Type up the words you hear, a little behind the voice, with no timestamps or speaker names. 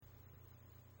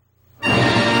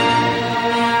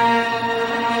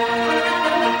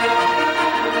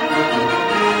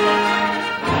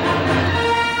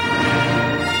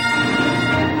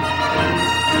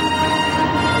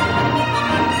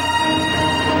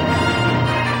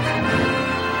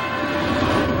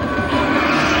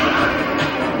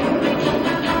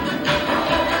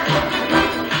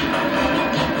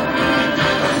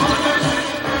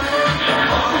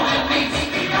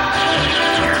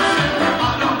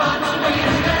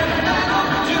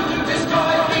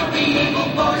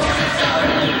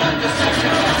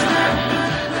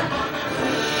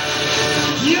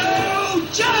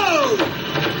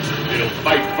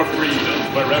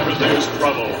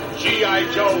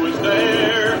Joe is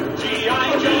there.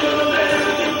 G.I. Joe,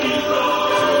 American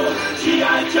hero.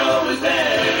 G.I. Joe is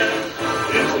there.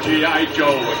 It's G.I.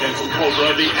 Joe against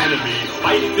Cobra, the enemy,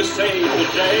 fighting to save the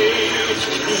day.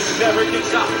 He never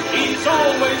gives up, he's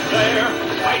always there,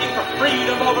 fighting for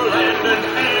freedom over land and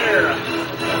air.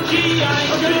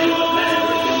 G.I. Joe,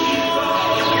 American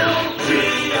hero.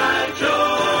 G.I.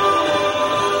 Joe.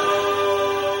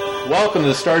 Welcome to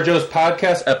the Star Joe's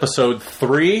Podcast, Episode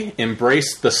 3,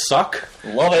 Embrace the Suck.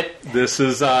 Love it. This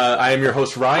is, I am your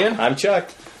host, Ryan. I'm Chuck.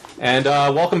 And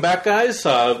welcome back, guys.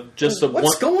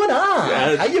 What's going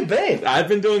on? How you been? I've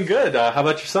been doing good. How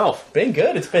about yourself? Been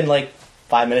good. It's been like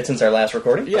 5 minutes since our last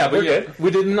recording. Yeah, but we're good.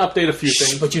 We didn't update a few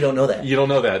things. But you don't know that. You don't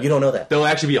know that. You don't know that. There'll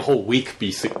actually be a whole week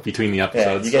between the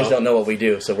episodes. Yeah, you guys don't know what we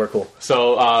do, so we're cool.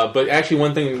 So, but actually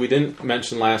one thing we didn't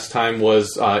mention last time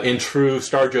was, in true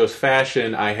Star Joe's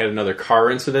fashion, I had another car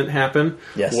incident happen.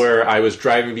 Yes. Where I was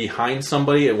driving behind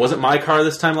somebody. It wasn't my car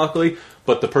this time, luckily,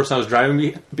 but the person I was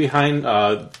driving behind,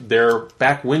 their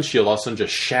back windshield all of a sudden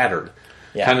just shattered.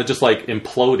 Yeah. Kind of just like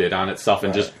imploded on itself,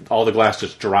 and just all the glass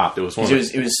just dropped. It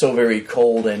was so very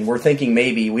cold, and we're thinking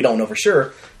maybe, we don't know for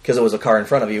sure, because it was a car in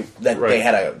front of you, that they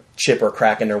had a chip or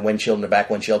crack in their windshield, in their back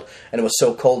windshield, and it was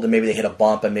so cold that maybe they hit a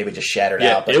bump and maybe just shattered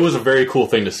out. But it was a very cool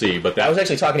thing to see. But I was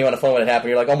actually talking to you on the phone when it happened.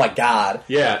 You're like, oh my God.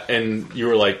 Yeah, and you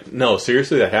were like, no,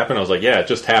 seriously, that happened? I was like, yeah, it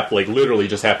just happened, like literally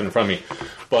just happened in front of me.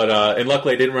 But, and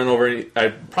luckily I didn't run over any, I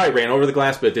probably ran over the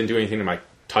glass, but it didn't do anything to my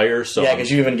tires. So yeah,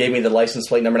 because you even gave me the license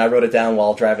plate number, and I wrote it down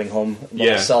while driving home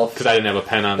myself. Because I didn't have a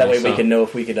pen on that me. That way we can know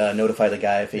if we could notify the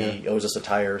guy if he owes us a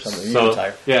tire or something.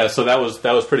 So that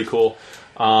was pretty cool.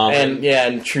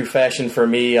 In true fashion for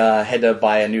me, I had to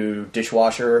buy a new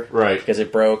dishwasher, right? Because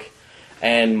it broke.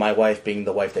 And my wife, being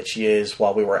the wife that she is,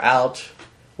 while we were out,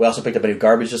 we also picked up a new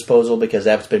garbage disposal because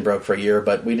that's been broke for a year,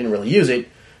 but we didn't really use it.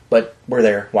 But we're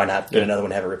there. Why not get another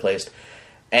one, have it replaced?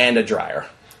 And a dryer.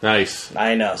 Nice.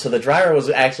 I know. So the dryer was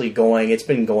actually going. It's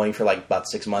been going for like about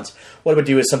 6 months. What it would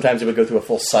do is sometimes it would go through a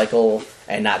full cycle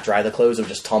and not dry the clothes. It would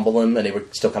just tumble them, and they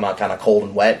would still come out kind of cold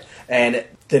and wet. And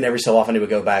then every so often it would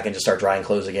go back and just start drying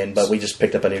clothes again. But we just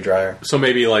picked up a new dryer. So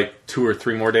maybe like 2 or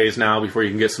 3 more days now before you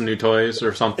can get some new toys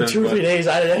or something. 2 or 3 days?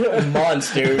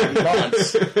 Months, dude.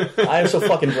 Months. I am so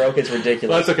fucking broke. It's ridiculous.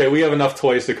 Well, that's okay. We have enough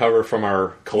toys to cover from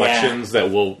our collections that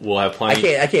we'll have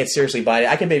plenty. I can't seriously buy it.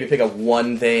 I can maybe pick up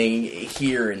one thing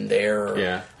here and there.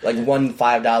 Yeah. Like one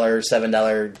 $5,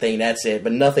 $7 thing. That's it.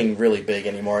 But nothing really big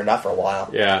anymore. Not for a while.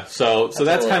 Yeah. So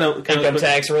that's kind of income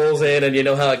tax rolls in, and you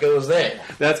know how it goes then.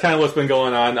 That's kind of what's been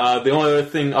going on. The only other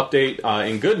thing update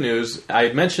in good news, I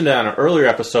had mentioned it on an earlier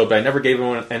episode, but I never gave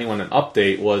anyone an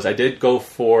update, was I did go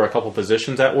for a couple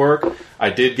positions at work.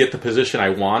 I did get the position I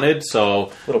wanted,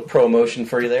 so... Little promotion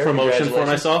for you there. Promotion for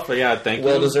myself. But yeah, thank you.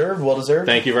 Well deserved.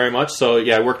 Thank you very much. So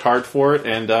yeah, I worked hard for it,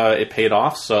 and it paid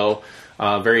off, so...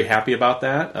 very happy about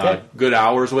that. Good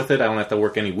hours with it. I don't have to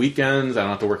work any weekends. I don't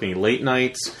have to work any late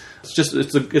nights.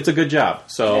 It's a good job.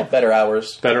 So better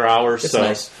hours. It's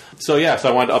nice. So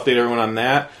I wanted to update everyone on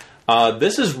that.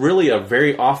 This is really a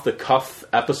very off the cuff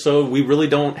episode. We really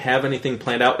don't have anything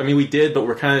planned out. I mean, we did, but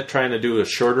we're kind of trying to do a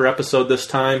shorter episode this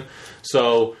time.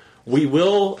 So we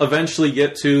will eventually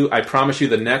get to, I promise you,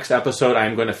 the next episode.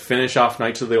 I'm going to finish off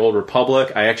Knights of the Old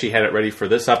Republic. I actually had it ready for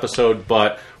this episode,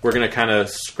 but we're going to kind of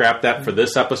scrap that for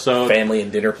this episode. Family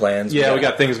and dinner plans. Yeah, we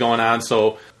got things going on.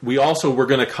 So we were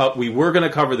going to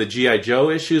cover the G.I.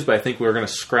 Joe issues, but I think we were going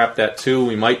to scrap that too.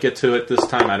 We might get to it this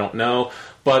time. I don't know.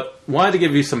 But wanted to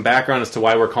give you some background as to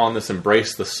why we're calling this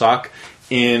Embrace the Suck.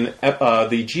 In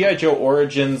the G.I. Joe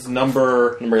Origins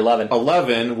number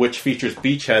 11, which features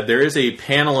Beachhead, there is a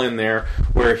panel in there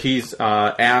where he's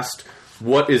asked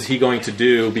what is he going to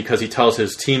do, because he tells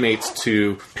his teammates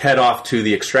to head off to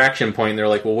the extraction point, and they're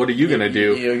like, well, what are you going to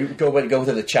do? You go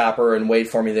to the chopper and wait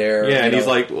for me there. Yeah, and he's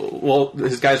like, well,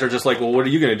 his guys are just like, well, what are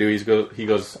you going to do? He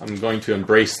goes, I'm going to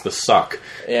embrace the suck.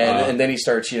 And then he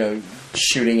starts,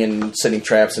 shooting and setting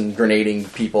traps and grenading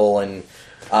people, and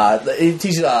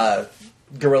he's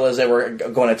guerrillas that were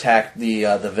going to attack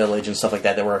the village and stuff like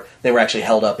that. They were actually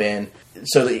held up in.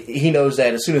 So he knows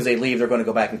that as soon as they leave, they're going to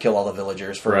go back and kill all the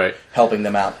villagers for helping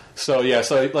them out. So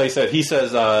like I said, he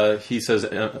says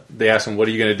they ask him, "What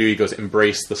are you going to do?" He goes,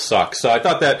 "Embrace the suck." So I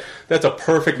thought that's a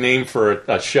perfect name for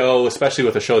a show, especially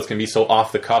with a show that's going to be so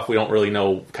off the cuff. We don't really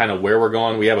know kind of where we're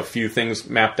going. We have a few things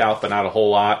mapped out, but not a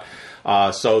whole lot.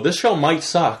 So this show might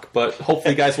suck, but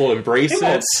hopefully you guys will embrace it. It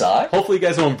won't suck. Hopefully you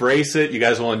guys will embrace it. You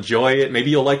guys will enjoy it.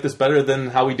 Maybe you'll like this better than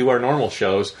how we do our normal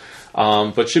shows.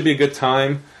 But it should be a good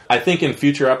time. I think in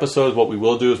future episodes what we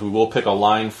will do is we will pick a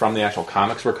line from the actual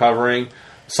comics we're covering.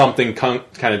 Something kind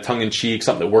of tongue-in-cheek,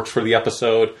 something that works for the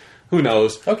episode. Who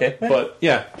knows? Okay. But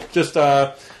yeah, just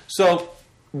so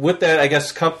with that, I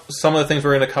guess some of the things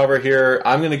we're going to cover here,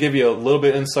 I'm going to give you a little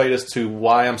bit of insight as to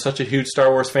why I'm such a huge Star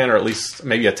Wars fan, or at least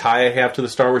maybe a tie I have to the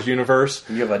Star Wars universe.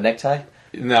 You have a necktie?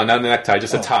 No, not a necktie,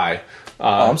 just a tie.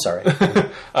 I'm sorry.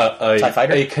 TIE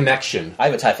Fighter? A connection. I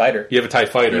have a TIE Fighter. You have a TIE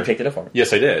Fighter. You picked it up for me.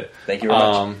 Yes, I did. Thank you very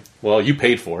much. Well, you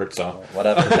paid for it, so.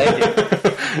 Whatever. Thank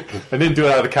you. I didn't do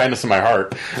it out of the kindness of my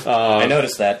heart. I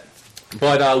noticed that.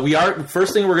 But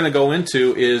first thing we're going to go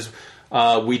into is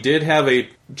we did have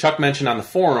Chuck mentioned on the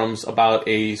forums about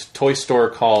a toy store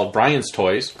called Brian's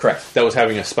Toys. Correct. That was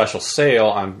having a special sale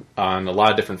on a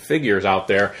lot of different figures out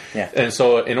there. Yeah. And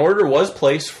so an order was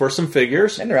placed for some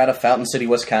figures. And they're out of Fountain City,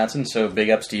 Wisconsin, so big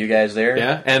ups to you guys there.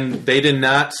 Yeah, and they did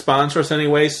not sponsor us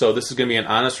anyway, so this is going to be an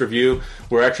honest review.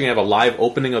 We're actually going to have a live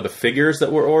opening of the figures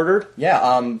that were ordered.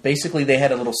 Yeah, basically they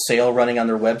had a little sale running on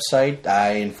their website.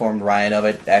 I informed Ryan of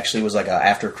it. Actually, it was like a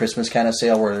after Christmas kind of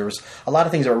sale where there was a lot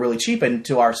of things that were really cheap, and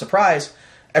to our surprise,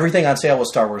 everything on sale was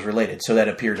Star Wars related, so that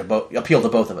appealed to both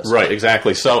of us. Right,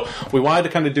 exactly. So we wanted to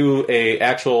kind of do a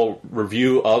actual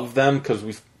review of them because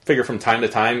we figure from time to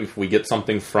time if we get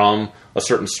something from a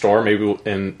certain store, maybe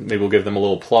we'll give them a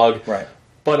little plug. Right.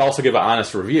 But also give an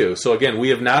honest review. So again, we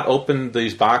have not opened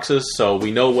these boxes, so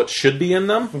we know what should be in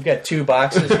them. We've got 2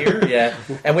 boxes here, yeah.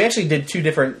 And we actually did 2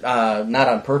 different, not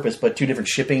on purpose, but 2 different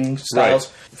shipping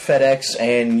styles. Right. FedEx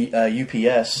and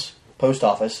UPS, post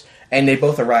office. And they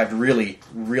both arrived really,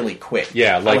 really quick.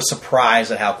 Yeah, I was surprised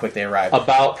at how quick they arrived.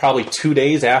 About probably 2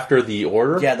 days after the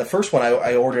order. Yeah, the first one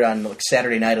I ordered on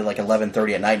Saturday night at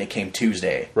 11:30 at night, and it came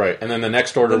Tuesday. Right, and then the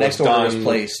next order was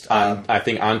placed on I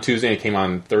think on Tuesday. And it came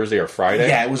on Thursday or Friday.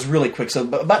 Yeah, it was really quick. So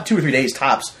about 2 or 3 days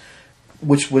tops,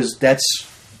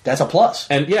 that's a plus.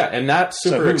 And yeah, and not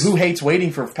super. So who hates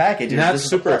waiting for packages? Not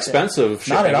super expensive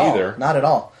shipping not at all, either. Not at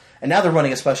all. And now they're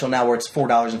running a special now where it's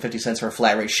 $4.50 for a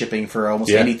flat rate shipping for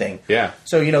almost anything. Yeah.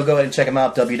 So, go ahead and check them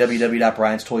out,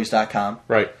 www.brianstoys.com.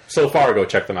 Right. So far, go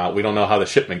check them out. We don't know how the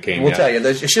shipment came We'll yet. tell you.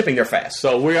 The shipping, they're fast.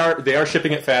 So they are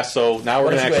shipping it fast, so now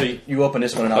we're going to actually... You open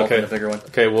this one and I'll open the bigger one.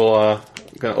 Okay, we'll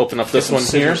going to open up this one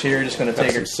here. Just going to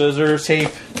take some scissors.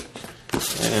 Tape.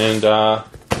 And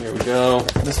here we go.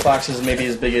 This box is maybe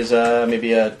as big as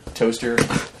maybe a toaster.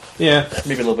 Yeah.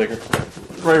 Maybe a little bigger.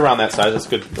 Right around that size. That's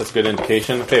good. That's a good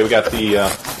indication. Okay, we got the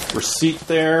receipt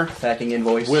there. Packing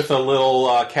invoice. With a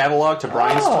little catalog to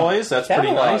Brian's Toys. That's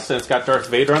pretty nice. And it's got Darth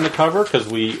Vader on the cover because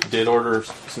we did order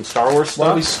some Star Wars stuff. Why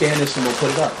don't we scan this and we'll put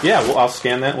it up? Yeah, I'll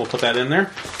scan that. We'll put that in there.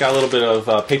 Got a little bit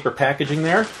of paper packaging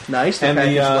there. Nice. And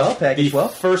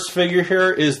the first figure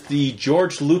here is the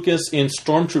George Lucas in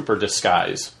Stormtrooper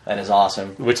disguise. That is awesome.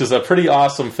 Which is a pretty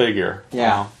awesome figure.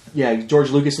 Yeah. Yeah, George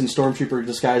Lucas in Stormtrooper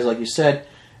disguise, like you said.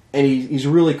 And he's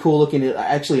really cool looking.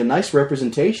 Actually, a nice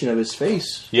representation of his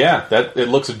face. Yeah, it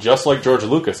looks just like George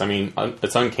Lucas. I mean,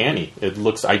 it's uncanny. It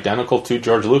looks identical to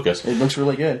George Lucas. It looks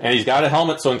really good. And he's got a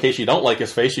helmet, so in case you don't like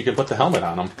his face, you can put the helmet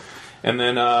on him. And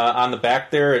then on the back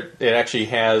there, it actually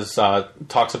has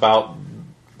talks about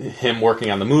him working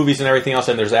on the movies and everything else.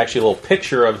 And there's actually a little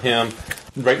picture of him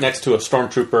right next to a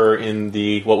stormtrooper in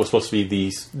what was supposed to be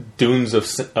the dunes of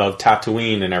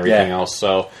Tatooine and everything else.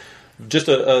 So. Just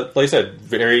like I said,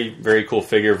 very, very cool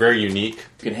figure, very unique.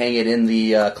 You can hang it in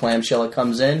the clamshell it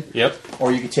comes in. Yep.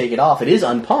 Or you can take it off. It is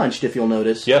unpunched, if you'll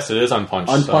notice. Yes, it is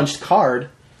unpunched. Unpunched card.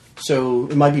 So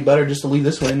it might be better just to leave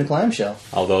this one in the clamshell.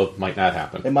 Although it might not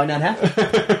happen. It might not happen.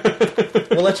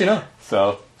 We'll let you know.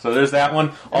 So there's that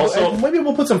one. Also, maybe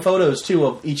we'll put some photos, too,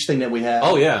 of each thing that we have.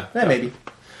 Oh, yeah. Yeah, maybe.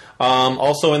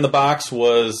 Also in the box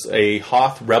was a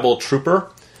Hoth Rebel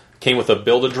Trooper. Came with a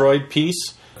Build-A-Droid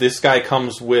piece. This guy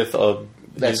comes with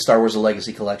That's Star Wars: The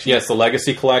Legacy Collection. Yes, the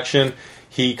Legacy Collection.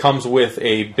 He comes with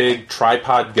a big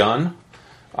tripod gun.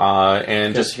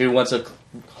 And just who wants a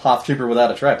Hoth Trooper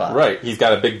without a tripod? Right. He's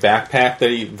got a big backpack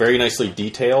that he very nicely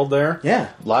detailed there. Yeah.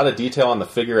 A lot of detail on the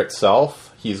figure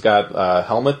itself. He's got a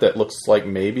helmet that looks like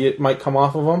maybe it might come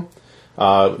off of him.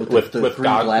 With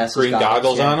green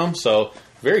goggles on him. So,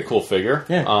 very cool figure.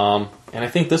 Yeah. And I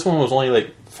think this one was only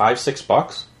like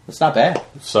 $5-6. It's not bad.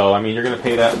 So, I mean, you're going to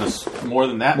pay that more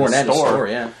than that in the store.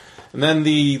 Yeah. And then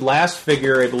the last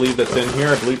figure, I believe, that's in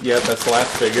here, that's the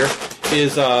last figure,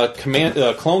 is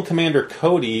Clone Commander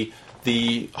Cody,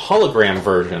 the hologram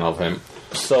version of him.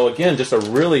 So, again, just a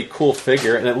really cool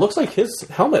figure. And it looks like his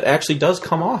helmet actually does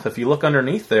come off if you look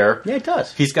underneath there. Yeah, it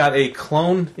does. He's got a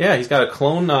clone... Yeah, he's got a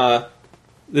clone...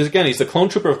 he's the clone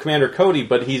trooper of Commander Cody,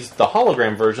 but he's the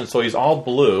hologram version, so he's all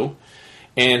blue.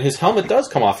 And his helmet does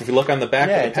come off if you look on the back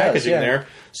of the packaging there.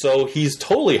 So he's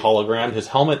totally hologrammed, his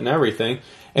helmet and everything.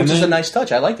 Which is a nice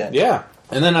touch. I like that. Yeah.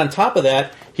 And then on top of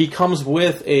that, he comes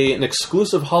with an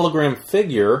exclusive hologram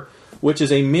figure which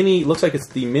is a mini. Looks like it's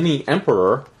the mini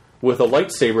Emperor with a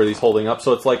lightsaber that he's holding up.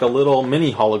 So it's like a little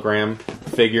mini hologram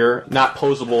figure, not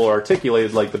posable or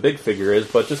articulated like the big figure is,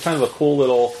 but just kind of a cool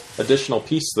little additional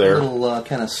piece there. A little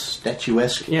kind of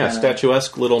statuesque. Yeah,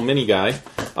 statuesque little mini guy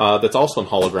that's also in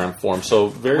hologram form. So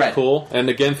very cool. And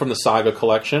again, from the Saga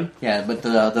collection. Yeah, but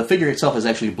the figure itself is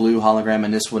actually blue hologram,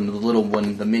 and this one, the little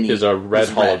one, the mini, is a red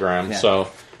hologram. Yeah.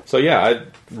 So yeah,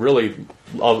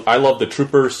 I love the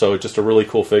Troopers, so just a really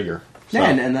cool figure. So.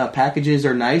 Yeah, and the packages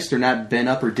are nice. They're not bent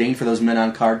up or dinged for those men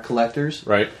on card collectors.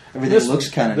 Right. Everything looks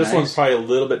kind of nice. This one's probably a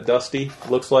little bit dusty,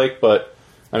 looks like, but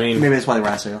I mean, maybe that's why they were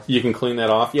on sale. You can clean that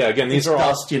off. Yeah, again, these are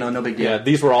dust, all, no big deal. Yeah,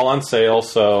 these were all on sale,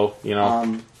 so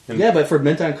yeah, but for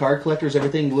mint on card collectors,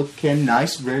 everything looked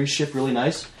nice, very shipped, really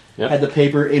nice. Yep. Had the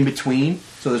paper in between,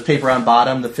 so there's paper on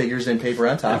bottom, the figures, and paper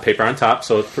on top. And paper on top,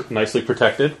 so it's nicely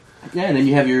protected. Yeah, and then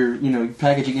you have your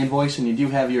packaging invoice, and you do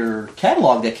have your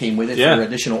catalog that came with it for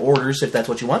additional orders if that's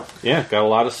what you want. Yeah, got a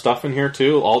lot of stuff in here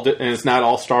too. And it's not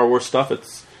all Star Wars stuff.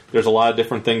 There's a lot of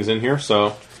different things in here.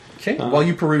 So okay, while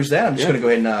you peruse that, I'm just going to go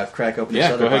ahead and crack open this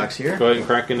other box here. Go ahead and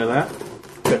crack into that.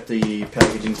 Got the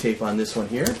packaging tape on this one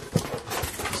here.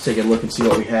 Let's take a look and see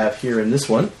what we have here in this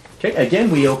one. Okay, again,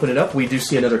 we open it up. We do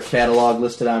see another catalog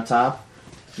listed on top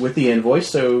with the invoice.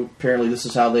 So apparently, this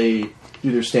is how they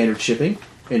do their standard shipping.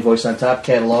 Invoice on top,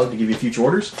 catalog to give you future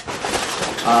orders. We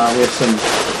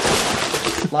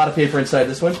have a lot of paper inside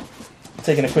this one.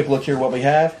 Taking a quick look here what we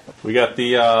have. We got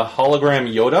the hologram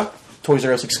Yoda. Toys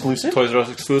R Us exclusive. Toys R Us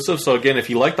exclusive. So again, if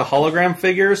you like the hologram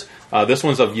figures, this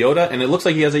one's of Yoda, and it looks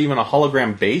like he has even a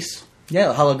hologram base.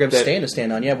 Yeah, a hologram stand to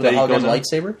stand on. Yeah, with a hologram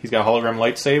lightsaber. He's got a hologram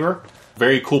lightsaber.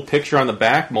 Very cool picture on the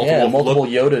back. Multiple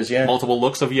Yodas, yeah. Multiple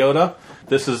looks of Yoda.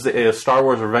 This is a Star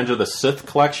Wars Revenge of the Sith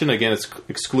collection. Again, it's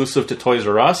exclusive to Toys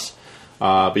R Us,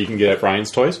 but you can get it at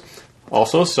Brian's Toys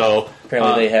also. So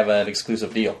apparently they have an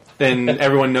exclusive deal. And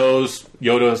everyone knows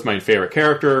Yoda is my favorite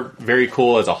character. Very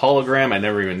cool as a hologram. I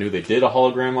never even knew they did a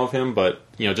hologram of him, but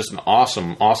just an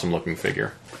awesome, awesome looking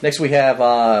figure. Next we have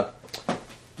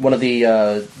one of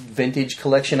the vintage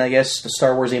collection, I guess, the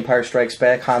Star Wars Empire Strikes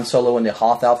Back, Han Solo in the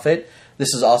Hoth outfit.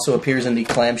 This also appears in the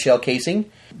clamshell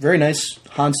casing. Very nice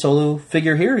Han Solo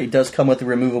figure here. He does come with the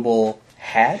removable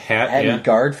hat and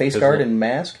guard, face guard, and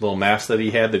mask. Little mask that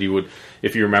he had that he would,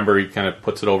 if you remember, he kind of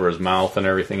puts it over his mouth and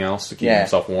everything else to keep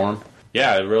himself warm.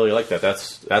 Yeah, I really like that.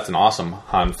 That's an awesome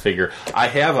Han figure. I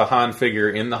have a Han figure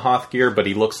in the Hoth gear, but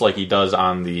he looks like he does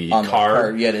on the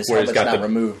card. Yeah, his helmet's not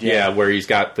removed. Yeah, where he's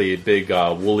got the big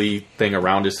woolly thing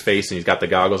around his face, and he's got the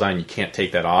goggles on. You can't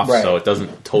take that off, so it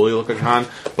doesn't totally look like Han.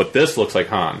 But this looks like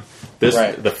Han.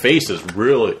 The face is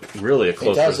really, really a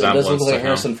close resemblance. It does look like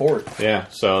Harrison Ford. Yeah,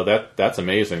 so that's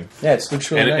amazing. Yeah, it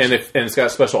looks really nice. And it's got a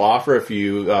special offer if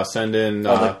you send in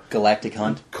the Galactic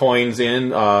Hunt coins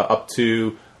in up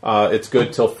to. It's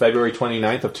good till February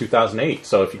 29th of 2008.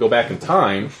 So if you go back in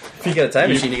time, if you get a time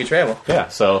machine, you can travel. Yeah.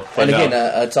 So and again,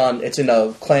 it's in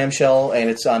a clamshell and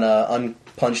it's on a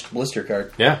unpunched blister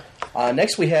card. Yeah.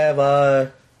 Next we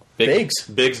have Biggs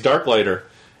Darklighter,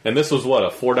 and this was what, a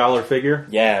 $4 figure?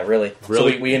 Yeah, really. So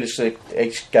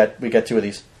we got two of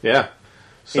these. Yeah.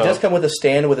 So, he does come with a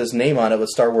stand with his name on it, with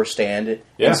Star Wars stand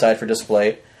inside for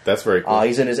display. That's very cool.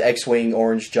 He's in his X-wing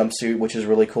orange jumpsuit, which is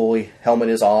really cool. Helmet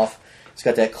is off. He's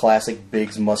got that classic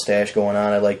Biggs mustache going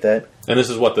on. I like that. And this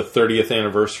is what, the 30th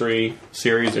anniversary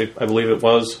series, I believe it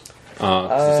was. It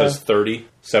says 30.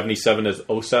 77 is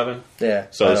 07. Yeah.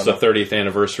 So this is the 30th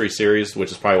anniversary series,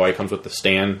 which is probably why he comes with the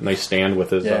stand. Nice stand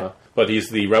with his... but he's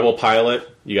the Rebel pilot.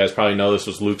 You guys probably know this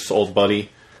was Luke's old buddy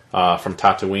from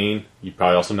Tatooine. You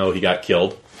probably also know he got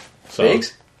killed. So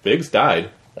Biggs? Biggs died.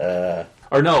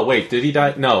 Or no, wait, did he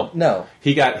die? No.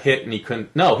 He got hit and he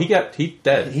couldn't... No, he's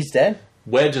dead. He's dead?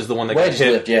 Wedge is the one that got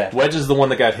hit. Lived, yeah. Wedge is the one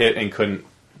that got hit and couldn't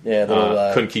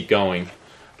couldn't keep going.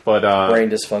 But brain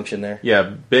dysfunction there. Yeah,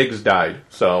 Biggs died.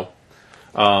 So,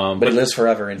 but he lives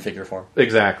forever in figure form.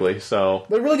 Exactly. So,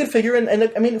 but a really good figure,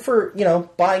 and I mean, for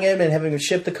buying him and having him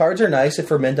shipped, the cards are nice. If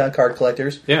for mint on card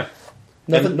collectors, yeah,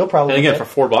 no problem. And again,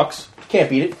 for $4, can't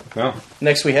beat it. No.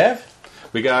 Next, we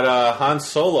got Han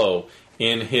Solo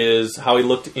in his how he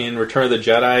looked in Return of the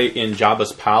Jedi in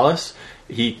Jabba's palace.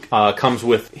 He comes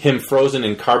with him frozen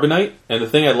in carbonite. And the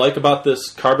thing I like about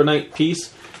this carbonite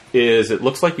piece is it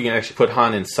looks like you can actually put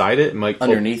Han inside it.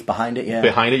 Underneath, behind it, yeah.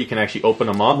 Behind it, you can actually open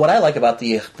them up. What I like about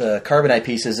the carbonite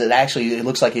piece is it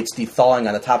looks like it's thawing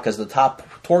on the top, because the top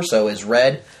torso is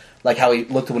red, like how he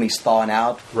looked when he's thawing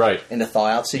out. Right. In the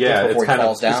thaw-out sequence before he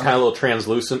falls down. It's kind of a little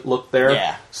translucent look there.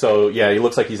 Yeah. So, yeah, he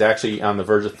looks like he's actually on the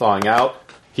verge of thawing out.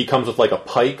 He comes with like a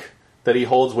pike that he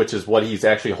holds, which is what he's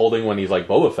actually holding when he's like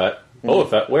Boba Fett. Boba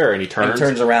Fett, where? And he turns. And he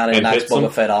turns around and knocks hits him.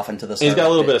 Boba Fett off into the side. He's got a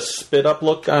little bit of spit up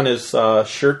look on his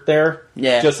shirt there.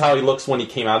 Yeah. Just how he looks when he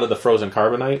came out of the frozen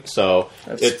carbonite. So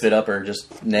it's spit up or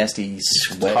just nasty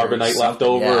sweat. carbonite left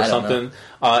over or something.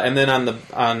 And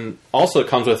then also it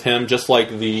comes with him, just like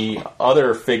the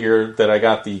other figure that I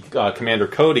got, the Commander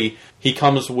Cody. He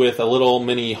comes with a little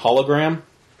mini hologram.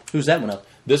 Who's that one of?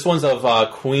 This one's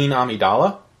of Queen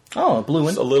Amidala. Oh, a blue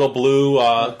one. It's a little blue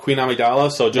Queen Amidala.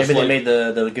 So just maybe they made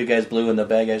the good guys blue and the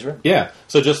bad guys red. Yeah.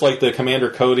 So just like the Commander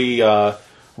Cody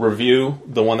review,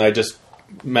 the one that I just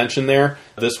mentioned there,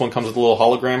 this one comes with a little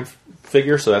hologram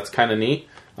figure, so that's kind of neat.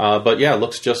 But yeah, it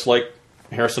looks just like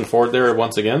Harrison Ford there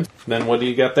once again. Then what do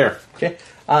you got there? Okay.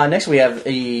 Next we have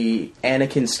a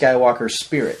Anakin Skywalker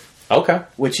spirit. Okay.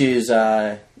 Which is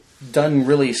done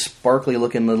really sparkly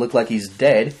looking. Look like he's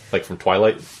dead. Like from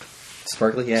Twilight?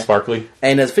 Sparkly, yeah. Sparkly.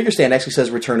 And his figure stand actually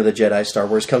says Return of the Jedi Star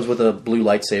Wars. Comes with a blue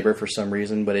lightsaber for some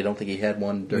reason, but I don't think he had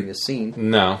one during his scene.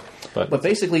 No. But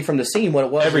basically from the scene, what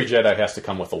it was... Every Jedi has to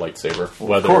come with a lightsaber,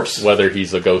 whether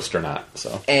he's a ghost or not.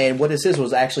 So. And what this is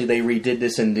was actually they redid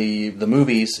this in the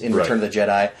movies in Return of the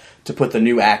Jedi to put the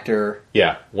new actor...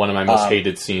 Yeah, one of my most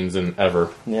hated scenes ever.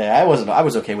 Yeah, I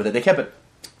was okay with it. They kept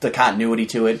the continuity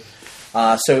to it.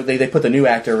 So they put the new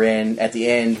actor in at the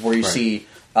end where you see...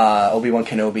 Obi-Wan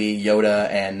Kenobi, Yoda,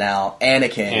 and now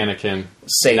Anakin.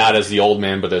 Not as the old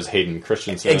man, but as Hayden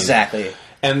Christensen. Exactly.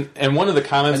 And one of the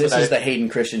comments... And this is the Hayden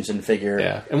Christensen figure.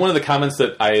 Yeah. And one of the comments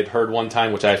that I had heard one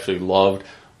time, which I actually loved,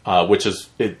 which is...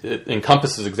 It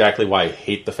encompasses exactly why I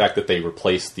hate the fact that they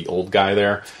replaced the old guy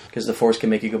there. Because the Force can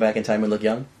make you go back in time and look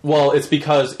young? Well, it's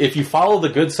because if you follow the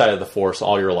good side of the Force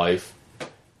all your life,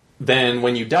 then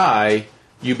when you die...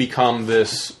 You become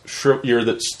this.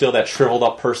 You're still that shriveled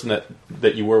up person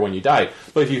that you were when you died.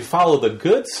 But if you follow the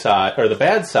good side or the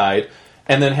bad side,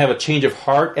 and then have a change of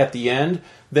heart at the end,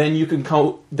 then you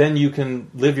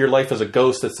can live your life as a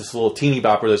ghost. That's this little teeny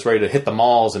bopper that's ready to hit the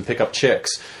malls and pick up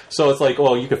chicks. So it's like,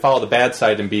 well, you could follow the bad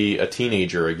side and be a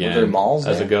teenager again. Were there malls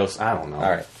as there? a ghost? I don't know. All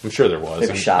right, I'm sure there was.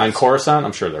 Maybe shops. On Coruscant,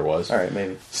 I'm sure there was. All right,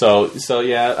 maybe. So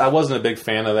yeah, I wasn't a big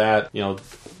fan of that. You know.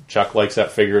 Chuck likes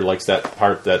that figure, likes that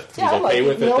part that he's okay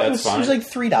with it. That's fine. It was like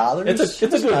 $3.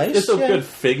 It's a good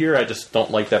figure. I just don't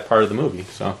like that part of the movie.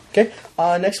 So okay.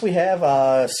 Next we have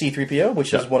C-3PO,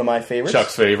 which is one of my favorites.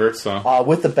 Chuck's favorite. So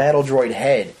with the battle droid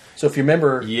head. So if you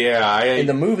remember, in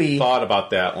the movie, thought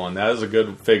about that one. That is a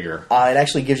good figure. It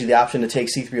actually gives you the option to take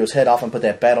C-3PO's head off and put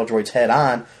that battle droid's head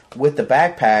on with the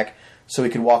backpack, so he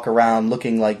could walk around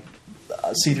looking like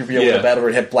C-3PO with a battle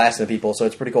droid head blasting people. So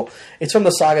it's pretty cool. It's from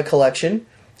the Saga collection.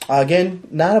 Again,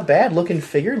 not a bad looking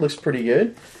figure. Looks pretty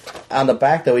good. On the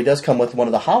back, though, he does come with one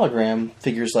of the hologram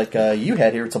figures like you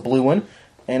had here. It's a blue one.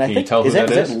 And I think, is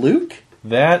that Luke?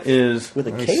 That is, with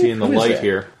a cape? See in the light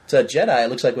here. It's a Jedi.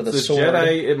 It looks like with a sword.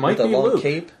 Jedi, it might be a long Luke.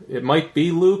 Cape. It might be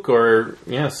Luke or,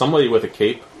 somebody with a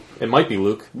cape. It might be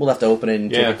Luke. We'll have to open it and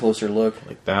take a closer look. I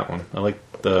like that one. I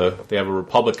like they have a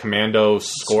Republic Commando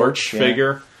Scorch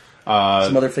figure.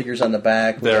 Some other figures on the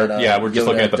back. We're just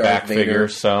looking at the back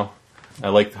figures, so... I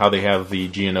like how they have the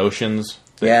Geonosians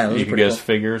that you can get as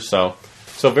figures. So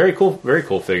very cool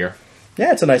figure.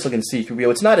 Yeah, it's a nice looking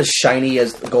C-3PO. It's not as shiny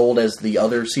as gold as the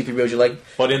other C-3POs you like.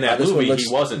 But in that movie,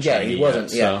 he wasn't shiny. Yeah, he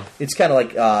wasn't. Yet, so. It's kind of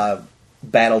like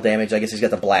battle damage. I guess he's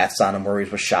got the blasts on him where he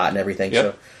was shot and everything. Yep.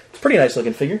 So it's a pretty nice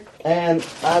looking figure. And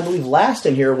I believe last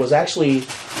in here was actually...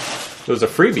 It was a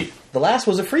freebie. The last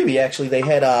was a freebie, actually. They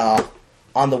had...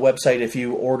 on the website, if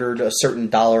you ordered a certain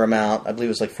dollar amount, I believe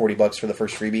it was like $40 for the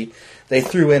first freebie, they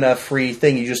threw in a free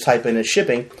thing. You just type in as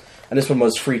shipping, and this one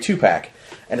was free 2-pack.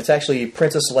 And it's actually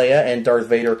Princess Leia and Darth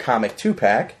Vader comic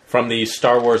 2-pack. From the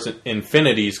Star Wars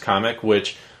Infinities comic,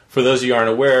 which, for those of you who aren't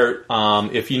aware,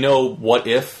 if you know What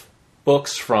If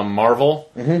books from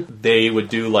Marvel, they would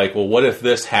do like, well, what if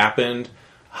this happened?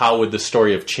 How would the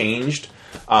story have changed?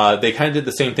 They kind of did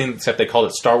the same thing, except they called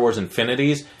it Star Wars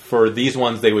Infinities. For these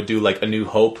ones, they would do like A New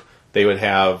Hope. They would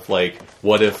have like,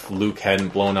 what if Luke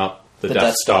hadn't blown up the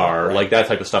Death Star, right. Like that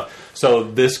type of stuff. So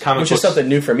this comic which is something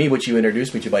new for me, which you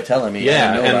introduced me to by telling me. Yeah,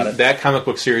 I didn't know about it. That comic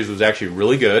book series was actually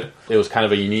really good. It was kind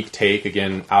of a unique take,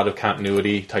 again, out of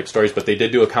continuity type stories, but they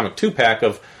did do a comic 2-pack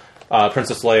of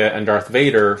Princess Leia and Darth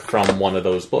Vader from one of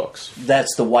those books.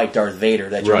 That's the white Darth Vader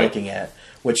that you're looking at,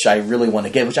 which I really want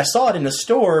to get, which I saw it in the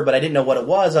store, but I didn't know what it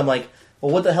was. I'm like,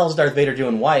 well, what the hell is Darth Vader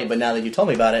doing white? But now that you told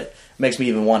me about it, it makes me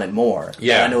even want it more.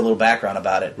 Yeah. And I know a little background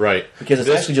about it. Right. Because it's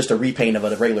actually just a repaint of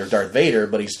a regular Darth Vader,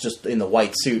 but he's just in the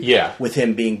white suit. Yeah. With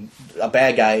him being a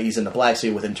bad guy, he's in the black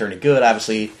suit. With him turning good,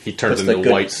 obviously. He turns into the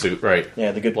white suit, right.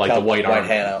 Yeah, the good like the white armor.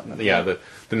 hat out. Yeah,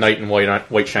 the knight in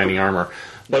white shining armor.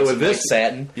 But with this,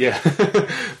 satin, yeah,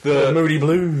 the Moody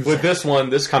Blues. with this one,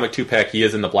 this comic 2-pack, he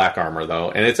is in the black armor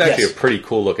though, and it's actually Yes. a pretty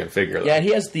cool looking figure. Though. Yeah,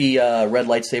 he has the red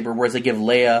lightsaber, whereas they give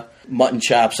Leia mutton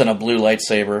chops and a blue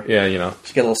lightsaber. Yeah, you know.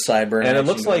 She's got a little sideburn. And it action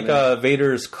looks going like there.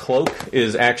 Vader's cloak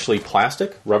is actually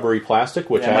plastic, rubbery plastic,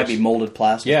 which Yeah, it might be molded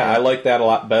plastic. Yeah, I like that a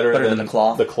lot better Better than the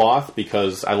cloth. The cloth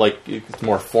because I like it's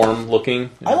more form looking.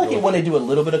 I like it when they do a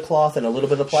little bit of cloth and a little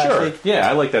bit of Sure. plastic. Yeah,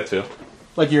 I like that too.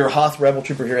 Like your Hoth Rebel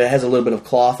Trooper here, it has a little bit of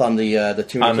cloth on the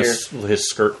tunic On here. his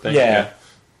skirt thing. Yeah.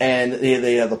 And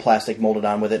they have the plastic molded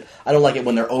on with it. I don't like it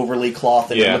when they're overly cloth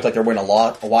and they Yeah. look like they're wearing a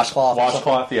washcloth. or something.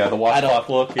 Washcloth, yeah, the washcloth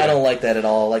look. Yeah. I don't like that at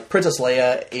all. Like Princess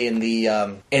Leia in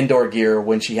the indoor gear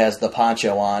when she has the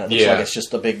poncho on, it looks Yeah. like it's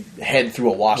just a big head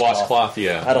through a washcloth. Washcloth,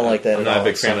 yeah. I don't like that I'm at not all. a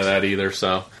big It fan of sucks. that either.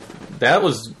 So that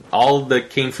was all that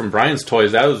came from Brian's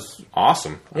toys. That was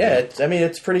awesome. Yeah,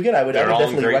 it's pretty good. I would They're all in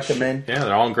definitely great recommend. Yeah,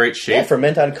 they're all in great shape. Yeah, for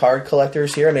Mint on card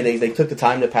collectors here, I mean, they took the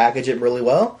time to package it really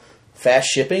well. Fast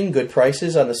shipping, good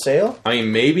prices on the sale. I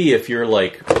mean, maybe if you're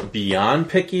like beyond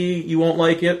picky, you won't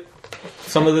like it.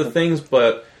 Some of the things,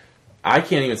 but I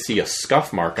can't even see a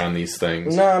scuff mark on these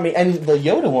things. No, I mean, and the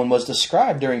Yoda one was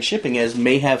described during shipping as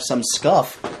may have some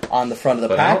scuff on the front of the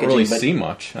But I packaging. don't really but see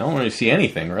much. I don't really see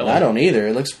anything, really. I don't either.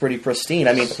 It looks pretty pristine.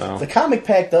 I mean, So- the comic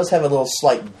pack does have a little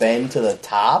slight bend to the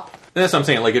top. And that's what I'm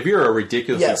saying. Like, if you're a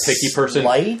ridiculously Yeah, picky person,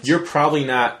 slight. you're probably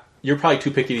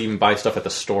too picky to even buy stuff at the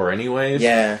store anyways.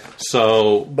 Yeah.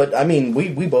 So, But, I mean, we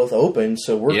both opened,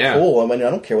 so we're Yeah. cool. I mean, I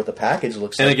don't care what the package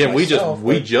looks and like. again, we myself,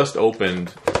 just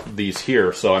opened these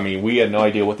here. So, I mean, we had no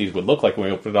idea what these would look like when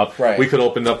we opened it up. Right. We could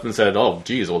open it up and said, oh,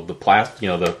 geez, well, the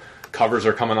covers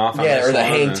are coming off on Yeah, this or the one,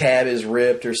 hang and- tab is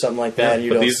ripped or something like that, Yeah, and you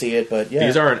but don't these- see it, but yeah.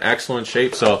 These are in excellent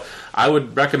shape, so I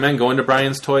would recommend going to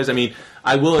Brian's Toys. I mean,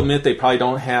 I will admit they probably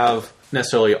don't have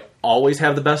necessarily always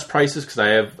have the best prices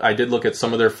because I did look at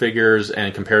some of their figures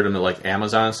and compared them to like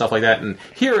Amazon and stuff like that, and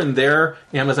here and there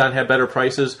Amazon had better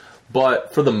prices.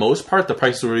 But for the most part, the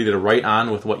prices were either right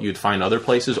on with what you'd find other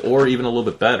places, or even a little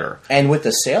bit better. And with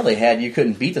the sale they had, you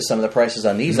couldn't beat some of the prices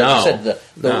on these. Like No. you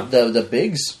said, the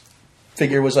Biggs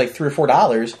figure was like $3 or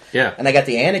 $4. Yeah. And I got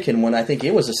the Anakin one. I think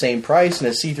it was the same price, and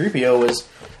the C-3PO was,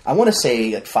 I want to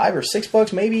say, like $5 or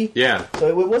 $6 maybe. Yeah. So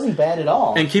it wasn't bad at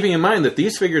all. And keeping in mind that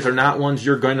these figures are not ones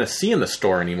you're going to see in the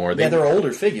store anymore. yeah, they're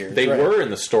older figures. They right. were in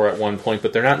the store at one point,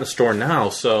 but they're not in the store now.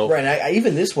 So Right, and I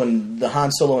even this one, the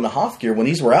Han Solo and the Hoth gear, when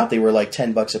these were out, they were like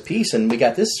 $10 a piece, and we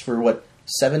got this for what,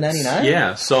 $7.99?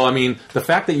 yeah, so I mean, the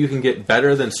fact that you can get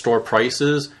better than store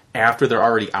prices after they're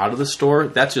already out of the store,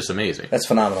 that's just amazing. That's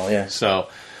phenomenal. Yeah. So,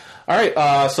 all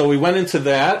right, so we went into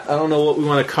that. I don't know what we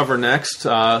want to cover next.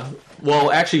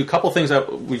 Well, actually, a couple things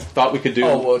that we thought we could do.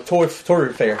 Oh, well, Toy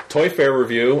Fair. Toy Fair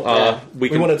review.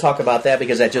 We want to talk about that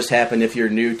because that just happened. If you're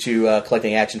new to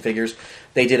collecting action figures,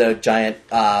 they did a giant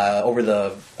over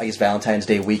the Valentine's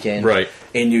Day weekend, Right.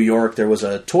 in New York. There was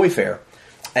a toy fair,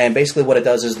 and basically what it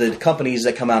does is the companies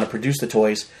that come out and produce the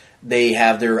toys, they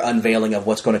have their unveiling of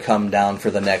what's going to come down for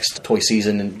the next toy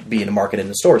season and be in the market in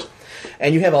the stores.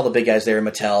 And you have all the big guys there,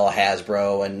 Mattel,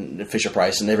 Hasbro, and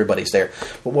Fisher-Price, and everybody's there.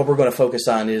 But what we're going to focus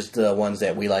on is the ones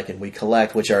that we like and we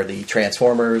collect, which are the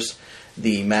Transformers,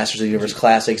 the Masters of the Universe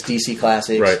Classics, DC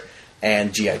Classics, Right.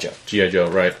 and G.I. Joe. G.I. Joe,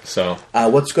 right. So,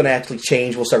 What's going to actually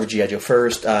change, we'll start with G.I. Joe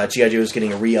first. G.I. Joe is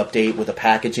getting a re-update with the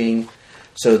packaging,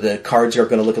 so the cards are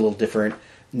going to look a little different.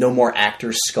 No more actor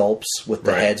sculpts with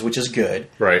the Right. heads, which is good.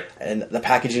 right. And the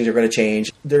packagings are going to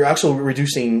change. They're also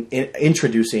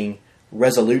introducing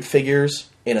Resolute figures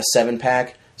in a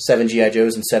 7-pack, 7 G.I.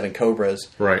 Joes and 7 Cobras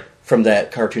Right. from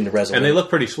that cartoon, The Resolute. And they look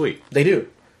pretty sweet. They do.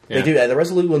 Yeah. They do. The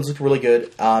Resolute ones look really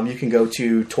good. You can go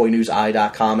to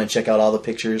toynewseye.com and check out all the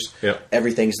pictures. Yep.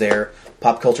 Everything's there.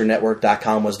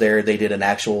 PopCultureNetwork.com was there. They did an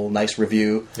actual nice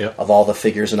review Yep. of all the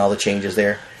figures and all the changes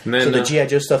there. And then, so the G.I.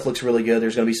 Joe stuff looks really good.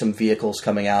 There's going to be some vehicles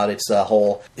coming out. It's the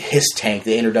whole Hiss tank,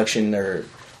 the introduction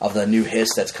of the new Hiss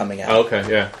that's coming out. Okay,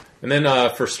 yeah. And then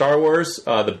for Star Wars,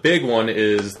 the big one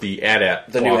is the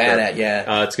AT-AT. The new walker. AT-AT,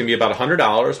 yeah. It's going to be about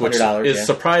 $100, which $100, is yeah.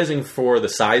 surprising for the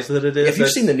size that it is. If you've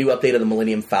seen the new update of the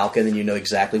Millennium Falcon, then you know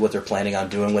exactly what they're planning on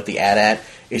doing with the AT-AT.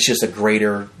 It's just a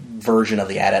greater version of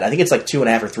the AT-AT. I think it's like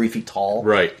 2.5 or 3 feet tall.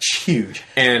 Right. It's huge.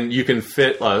 And you can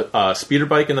fit a speeder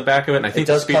bike in the back of it. And I think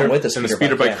does the speeder, come with the and the speeder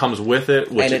speeder bike, bike yeah. comes with it.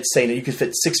 Which And it's saying that you can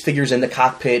fit 6 figures in the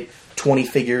cockpit, 20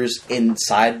 figures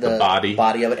inside the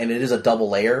body of it, and it is a double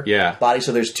layer Yeah. body,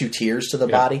 so there's 2 tiers to the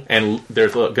yeah. body. And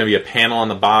there's going to be a panel on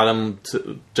the bottom,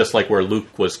 just like where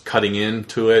Luke was cutting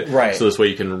into it. Right. So this way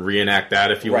you can reenact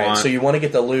that if you Right, want. so you want to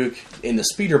get the Luke in the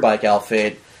speeder bike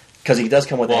outfit, because he does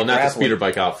come with well, that not the grappling. speeder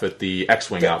bike outfit, the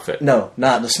X-Wing outfit. No,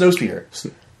 not the snow speeder.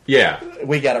 Yeah.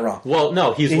 We got it wrong. Well,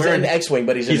 no, he's He's wearing in the X-Wing,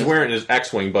 but he's in the- wearing his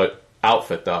X-Wing, but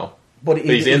outfit, though. But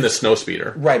he's in the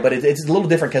snowspeeder. Right, but it's a little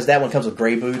different because that one comes with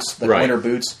gray boots, the winter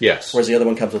boots. Yes. Whereas the other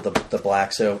one comes with the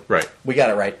black. So we got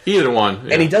it right. Either one.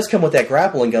 Yeah. And he does come with that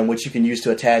grappling gun, which you can use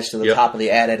to attach to the top of the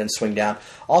AT-AT and swing down.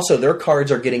 Also, their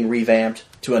cards are getting revamped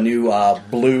to a new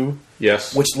blue.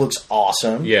 Yes. Which looks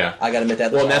awesome. Yeah. I got to admit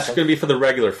that. Well, and that's going to be for the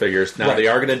regular figures. Now, they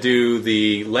are going to do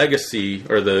the Legacy,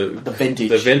 or the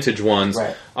vintage ones,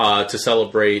 to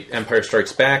celebrate Empire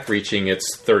Strikes Back reaching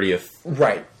its 30th.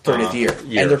 Right. 30th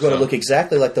year. And they're going to look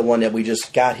exactly like the one that we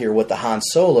just got here with the Han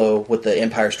Solo with the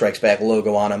Empire Strikes Back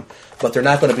logo on them. But they're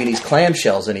not going to be these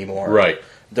clamshells anymore. Right.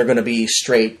 They're going to be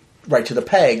straight right to the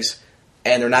pegs,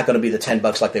 and they're not going to be the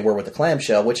 $10 like they were with the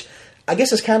clamshell, which I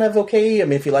guess is kind of okay. I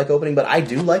mean, if you like opening, but I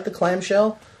do like the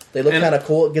clamshell. They look kind of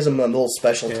cool. It gives them a little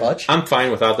special touch. I'm fine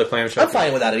without the clamshell. I'm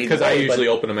fine without it either way. Because I usually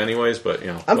open them anyways, but,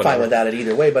 I'm fine without it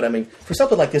either way, but I mean, for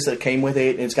something like this that came with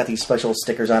it, and it's got these special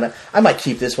stickers on it, I might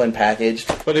keep this one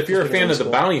packaged. But if you're a fan of the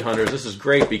Bounty Hunters, this is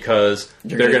great because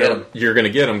you're going to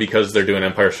get them because they're doing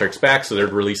Empire Strikes Back, so they're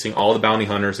releasing all the Bounty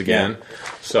Hunters again. Yeah.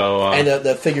 So and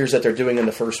the figures that they're doing in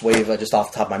the first wave, just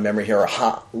off the top of my memory here, are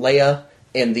Leia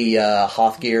in the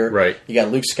Hoth gear. Right. You got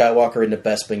Luke Skywalker in the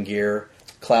Bespin gear,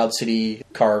 Cloud City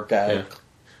car guy.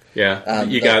 Yeah,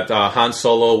 you got Han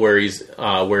Solo where he's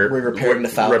repairing the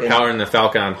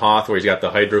Falcon on Hoth, where he's got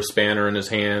the Hydro Spanner in his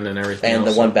hand and everything. And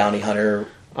else. The one bounty hunter,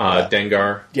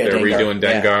 Dengar. Yeah, they're Dengar. redoing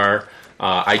Dengar.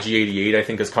 IG-88, I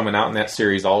think, is coming out in that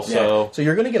series also. Yeah. So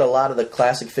you're going to get a lot of the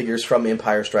classic figures from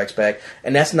Empire Strikes Back,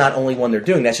 and that's not only one they're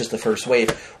doing. That's just the first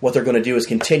wave. What they're going to do is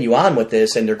continue on with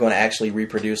this, and they're going to actually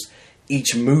reproduce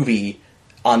each movie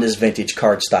on this vintage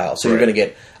card style. So you're going to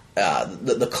get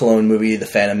the Clone movie, the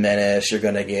Phantom Menace. You're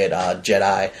going to get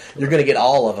Jedi. You're going to get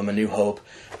all of them, A New Hope.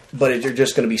 But they're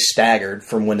just going to be staggered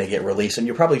from when they get released. And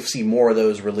you'll probably see more of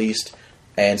those released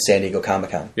and San Diego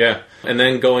Comic-Con. Yeah. And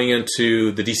then going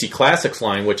into the DC Classics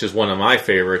line, which is one of my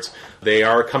favorites, they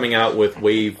are coming out with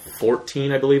Wave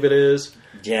 14, I believe it is.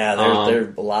 Yeah, there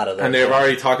are a lot of those. And they're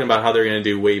already talking about how they're going to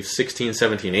do Wave 16,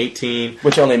 17, 18.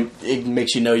 Which only it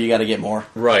makes you know you got to get more.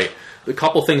 Right. A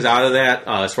couple things out of that,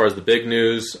 as far as the big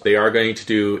news, they are going to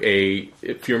do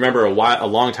if you remember a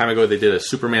long time ago, they did a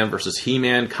Superman versus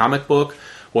He-Man comic book.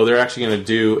 Well, they're actually going to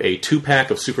do a 2-pack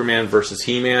of Superman versus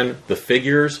He-Man, the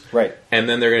figures. Right. And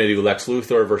then they're going to do Lex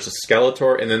Luthor versus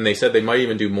Skeletor. And then they said they might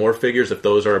even do more figures if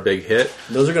those are a big hit.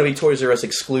 Those are going to be Toys R Us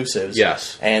exclusives.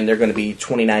 Yes. And they're going to be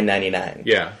 $29.99.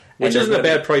 Yeah. Which isn't a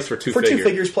bad price for two figures. For 2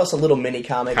 figures plus a little mini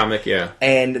comic. Yeah.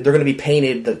 And they're going to be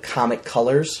painted the comic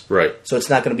colors. Right. So it's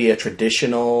not going to be a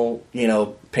traditional,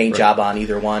 paint job on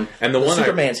either one. And the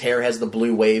Superman's hair has the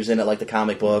blue waves in it like the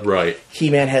comic book. Right.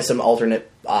 He-Man has some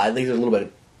alternate, I think there's a little bit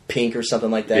of pink or something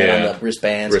like that on the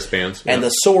wristbands. Yeah. And the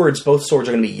swords, both swords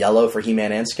are going to be yellow for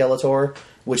He-Man and Skeletor,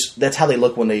 which that's how they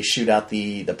look when they shoot out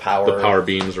the power. The power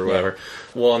beams or whatever.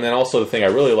 Well, and then also the thing I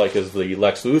really like is the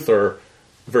Lex Luthor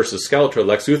versus Skeletor.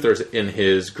 Lex Luthor's in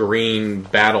his green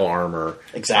battle armor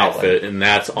outfit, and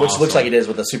that's awesome. Which looks like it is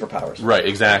with the superpowers. Right,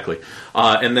 exactly.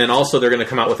 And then also they're going to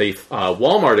come out with a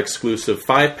Walmart exclusive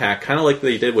 5-pack, kind of like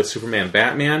they did with Superman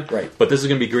Batman. Right. But this is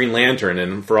going to be Green Lantern,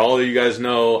 and for all of you guys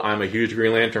know, I'm a huge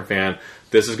Green Lantern fan.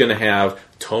 This is going to have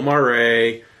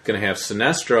Tomar-Re, going to have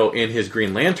Sinestro in his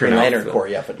Green Lantern outfit.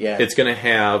 Corps, but It's going to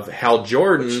have Hal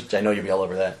Jordan. Which I know you'll be all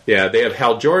over that. Yeah, they have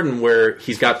Hal Jordan where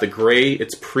he's got the gray.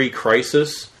 It's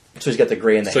pre-Crisis. So he's got the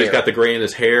gray in the hair. So he's got the gray in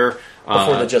his hair.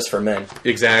 Before the Just for Men.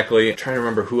 Exactly. I'm trying to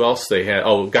remember who else they had.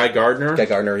 Oh, Guy Gardner. Guy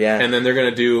Gardner, yeah. And then they're going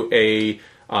to do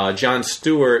a John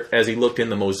Stewart as he looked in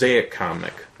the Mosaic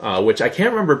comic, which I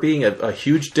can't remember being a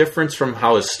huge difference from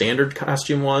how his standard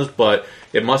costume was, but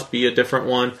it must be a different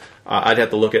one. I'd have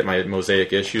to look at my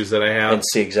Mosaic issues that I have and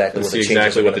see exactly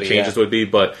what the changes would be.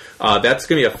 But that's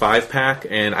going to be a 5-pack,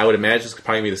 and I would imagine it's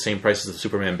probably be the same price as the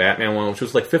Superman Batman one, which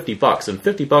was like $50. And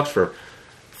 $50 for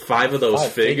 5 of those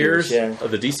figures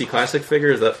of the DC Classic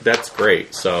figures, that's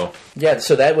great. So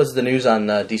so that was the news on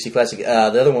DC Classic. The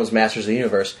other one was Masters of the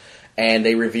Universe, and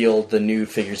they revealed the new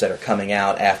figures that are coming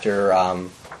out after.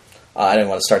 I didn't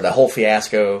want to start that whole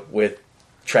fiasco with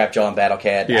Trapjaw and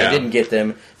Battlecat. Yeah. I didn't get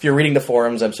them. If you're reading the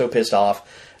forums, I'm so pissed off.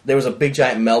 There was a big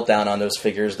giant meltdown on those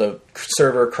figures. The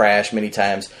server crashed many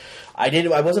times. I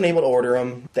wasn't able to order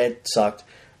them. That sucked.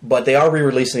 But they are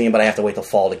re-releasing them, but I have to wait till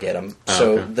fall to get them.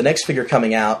 The next figure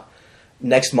coming out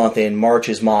next month in March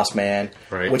is Moss Man,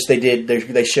 which they did.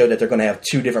 They showed that they're going to have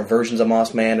 2 different versions of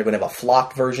Moss Man. They're going to have a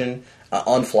flocked version,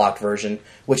 unflocked version,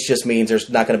 which just means there's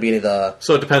not going to be any of the...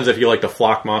 So it depends if you like the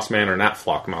flock Moss Man or not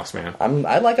flock Moss Man.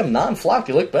 I like them non-flocked.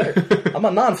 You look better. I'm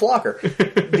a non-flocker.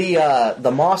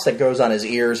 The moss that goes on his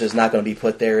ears is not going to be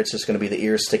put there. It's just going to be the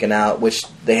ears sticking out, which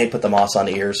they had put the moss on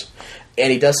the ears.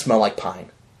 And he does smell like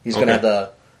pine. He's going to Okay. have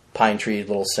the pine tree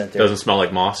little scent there. Doesn't smell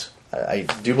like moss. I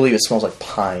do believe it smells like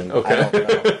pine. Okay. I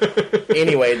don't know.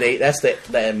 Anyway, that's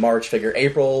the March figure.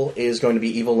 April is going to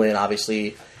be Evil Lyn,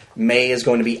 obviously. May is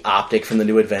going to be Optic from the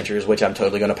New Adventures, which I'm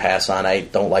totally going to pass on. I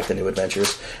don't like the New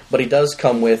Adventures. But he does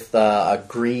come with a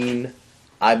green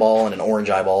eyeball and an orange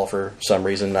eyeball for some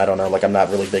reason. I don't know. Like, I'm not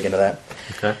really big into that.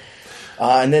 Okay.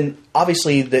 And then,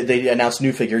 obviously, they announced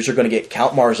new figures. You're going to get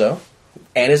Count Marzo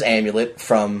and his amulet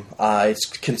from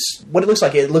what it looks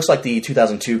like. It looks like the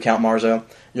 2002 Count Marzo.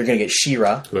 You're going to get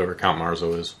She-Ra. Whoever Count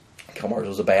Marzo is. Count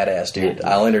Marzo's a badass, dude.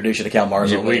 I'll introduce you to Count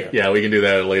Marzo later. We can do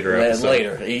that at a later episode.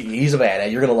 Later. He's a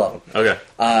badass. You're going to love him.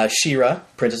 Okay. She-Ra,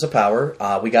 Princess of Power.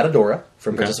 We got Adora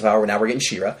from Princess of Power. Now we're getting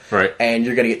She-Ra. Right. And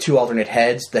you're going to get 2 alternate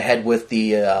heads. The head with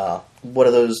the, what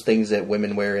are those things that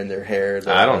women wear in their hair?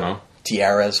 I don't know.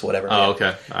 Tiaras, whatever. Oh,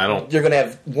 okay. I don't. You're going to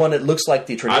have one that looks like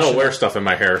the I traditional. don't wear stuff in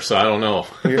my hair, so I don't know.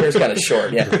 Your hair's kind of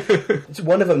short, yeah.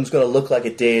 One of them is going to look like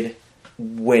it did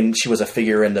when she was a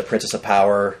figure in the Princess of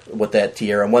Power with that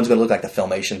tiara, and one's going to look like the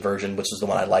Filmation version, which is the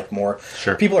one I like more.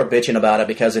 Sure. People are bitching about it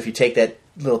because if you take that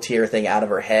little tiara thing out of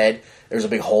her head, there's a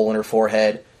big hole in her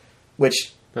forehead,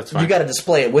 which That's fine. you got to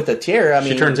display it with the tiara. I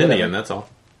mean, She turns whatever. Indian, that's all.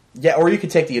 Yeah, or you could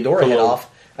take the Adora head Hello. off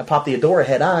and pop the Adora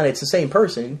head on. It's the same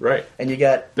person, Right. And you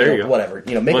got There you go. whatever, make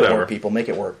it Whatever. work, people, make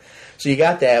it work. So you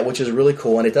got that, which is really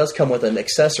cool, and it does come with an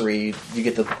accessory. You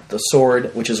get the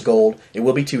sword, which is gold. It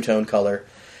will be two-tone color.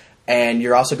 And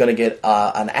you're also going to get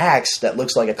an axe that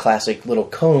looks like a classic little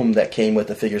comb that came with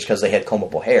the figures because they had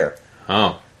combable hair.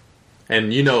 Oh.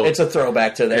 And It's a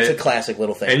throwback to that. It's a And- classic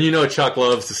little thing. And Chuck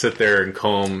loves to sit there and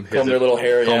comb Comb their little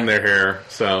hair, Comb yeah. their hair,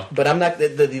 so. But I'm not.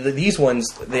 These ones,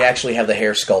 they actually have the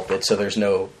hair sculpted, so there's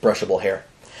no brushable hair.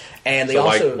 And they So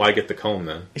also. why get the comb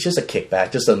then? It's just a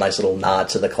kickback, just a nice little nod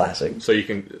to the classic. So you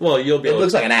can, you'll be It able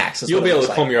looks to, like an axe. That's you'll what be it able to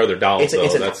looks comb like. your other dolls, It's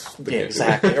though. That's the yeah, key.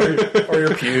 exactly, or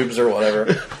your pubes or whatever.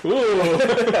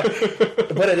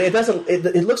 But it doesn't.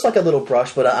 It looks like a little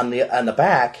brush, but on the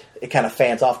back, it kind of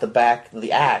fans off the back.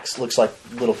 The axe looks like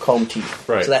little comb teeth.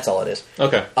 Right. So that's all it is.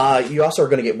 Okay. You also are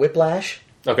going to get Whiplash,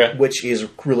 Okay. which is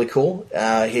really cool.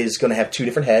 He's going to have 2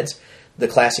 different heads: the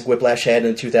classic Whiplash head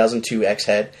and the 2002 X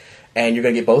head. And you're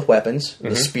going to get both weapons,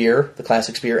 the spear, the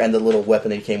classic spear, and the little weapon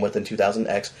that he came with in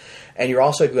 2000X. And you're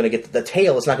also going to get the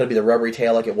tail. It's not going to be the rubbery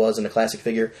tail like it was in the classic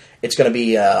figure. It's going to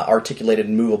be articulated,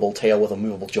 movable tail with a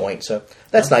movable joint. So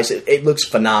that's nice. It looks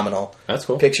phenomenal. That's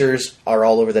cool. Pictures are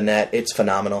all over the net. It's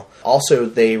phenomenal. Also,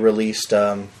 they released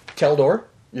Keldor.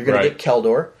 You're going to Right. get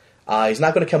Keldor. He's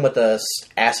not going to come with the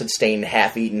acid-stained,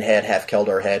 half-eaten head,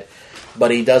 half-Keldor head.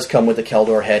 But he does come with the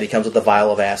Keldor head. He comes with the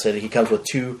vial of acid. He comes with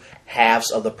 2 halves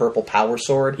of the purple power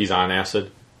sword. He's on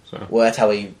acid. So. Well, that's how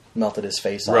he melted his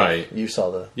face off. Right. You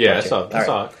saw the... Yeah, okay. I saw All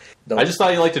right. it. Don't- I just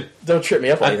thought you liked to. Don't trip me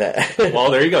up like that.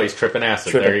 Well, there you go. He's tripping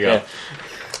acid. Tripping, there you go.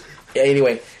 yeah.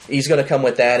 Anyway, he's going to come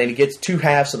with that, and he gets 2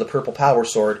 halves of the purple power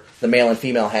sword, the male and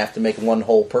female half, to make one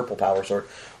whole purple power sword,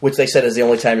 which they said is the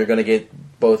only time you're going to get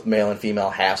both male and female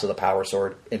halves of the power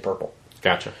sword in purple.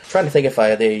 Gotcha. Trying to think if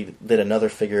they did another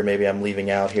figure maybe I'm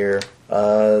leaving out here.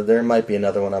 There might be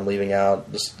another one I'm leaving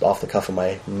out, just off the cuff of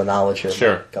my knowledge here.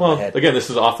 Sure. Got my Well, head. again,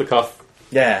 this is off the cuff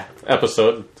Yeah.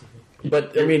 episode.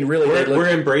 But, I mean, really, they look... We're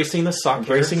embracing the suck.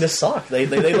 Embracing the suck. They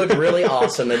look really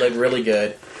awesome. They look really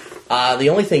good. The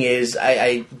only thing is,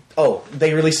 they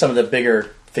released some of the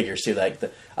bigger figures too, like the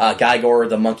Gygor,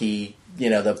 the monkey,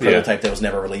 the prototype that was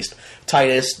never released.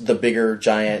 Titus, the bigger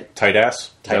giant. Tight ass.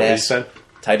 Is that what he Titus. said?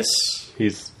 Titus.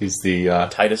 He's the.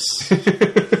 Titus.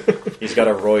 He's got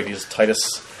a roid. He's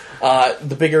Titus.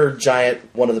 The bigger giant,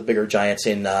 one of the bigger giants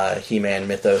in He-Man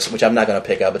Mythos, which I'm not going to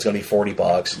pick up. It's going to be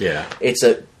 $40. Yeah. It's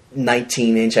a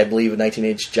 19-inch, I believe, a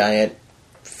 19-inch giant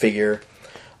figure.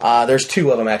 There's 2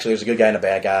 of them, actually. There's a good guy and a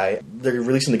bad guy. They're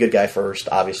releasing the good guy first,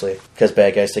 obviously, because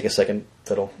bad guys take a second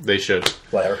fiddle. They should.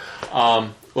 Whatever.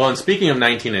 Well, and speaking of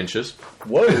 19 inches,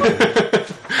 Whoa.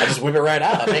 I just whip it right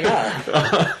out. Hang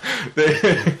on.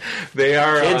 they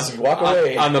are Kids, walk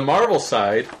away. on the Marvel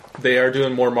side. They are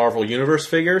doing more Marvel Universe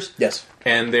figures. Yes.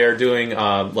 And they are doing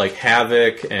like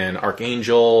Havoc and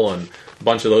Archangel and a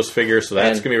bunch of those figures. So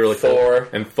that's And going to be really Thor. cool.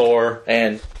 And Thor.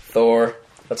 And Thor.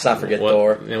 Let's not forget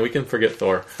Thor. Yeah, we can forget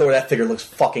Thor. Thor, that figure looks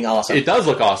fucking awesome. It does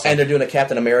look awesome. And they're doing a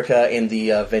Captain America in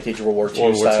the vintage World War II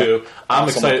World War style. II. I'm Awesome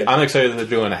excited. looking. I'm excited that they're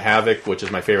doing a Havoc, which is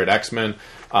my favorite X-Men.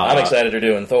 I'm excited they're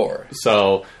doing Thor.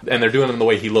 So, and they're doing him the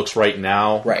way he looks right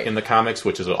now Right. in the comics,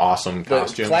 which is an awesome The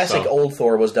costume. classic so. old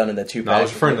Thor was done in the 2 No, I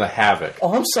was referring to the Havoc.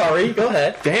 Oh, I'm sorry. Go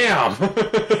ahead. Damn!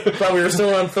 Thought we were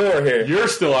still on Thor here. You're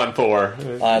still on Thor.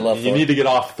 I love You Thor. need to get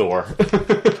off Thor.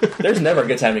 There's never a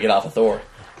good time to get off of Thor.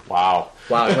 Wow.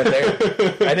 Wow, I went there.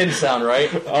 That didn't sound right.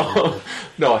 Oh,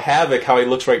 no, Havoc, how he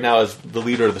looks right now as the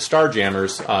leader of the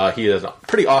Starjammers, he has a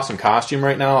pretty awesome costume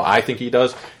right now. I think he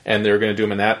does, and they're going to do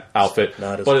him in that outfit.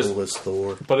 Not as cool as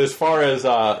Thor. But as far as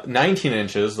 19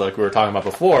 inches, like we were talking about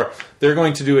before, they're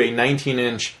going to do a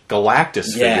 19-inch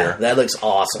Galactus Yeah, figure. that looks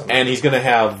awesome. And he's going to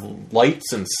have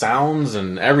lights and sounds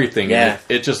and everything. Yeah. And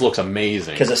it just looks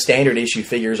amazing. Because the standard issue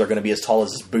figures are going to be as tall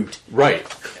as his boot. Right.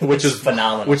 Which is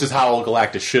phenomenal. Which is how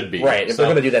Galactus should be. Right. If they're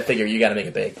going to do that figure, you got to make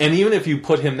it big. And even if you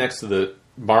put him next to the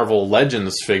Marvel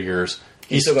Legends figures,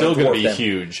 he's still going to be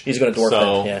huge. He's going to dwarf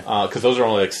them, yeah. Because those are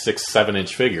only like 6-7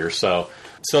 inch figures. So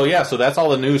that's all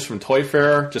the news from Toy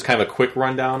Fair. Just kind of a quick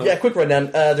rundown. Yeah, quick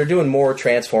rundown. They're doing more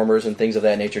Transformers and things of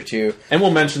that nature, too. And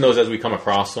we'll mention those as we come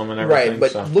across them and everything.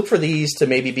 Right, but look for these to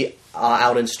maybe be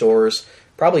out in stores.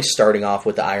 Probably starting off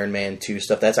with the Iron Man 2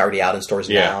 stuff. That's already out in stores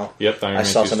now. Yep, the Iron Man 2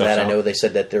 I saw some of that. stuff's I know out. they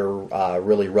said that they're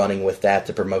really running with that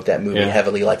to promote that movie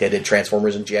heavily, like they did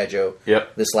Transformers and G.I. Joe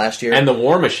this last year. And the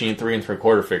War Machine 3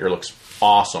 3/4 figure looks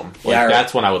awesome.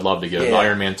 That's one I would love to get. The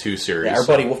Iron Man 2 series. Yeah, our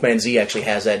buddy Wolfman Z actually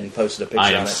has that and posted a picture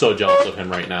I am on it. so jealous of him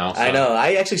right now. So. I know.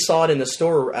 I actually saw it in the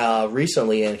store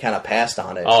recently and kind of passed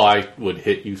on it. Oh, I would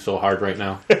hit you so hard right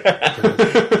now.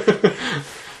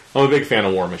 I'm a big fan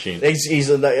of War Machine.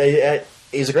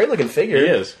 He's a great looking figure. He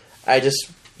is. I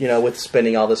just, with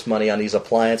spending all this money on these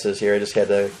appliances here, I just had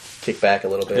to kick back a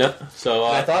little bit. Yeah. So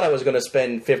I thought I was going to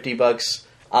spend $50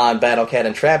 on Battle Cat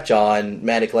and Trapjaw, and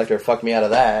Matty Collector fucked me out of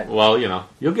that. Well,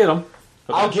 you'll get them.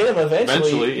 I'll get them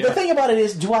eventually. The thing about it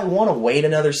is, do I want to wait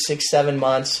another 6-7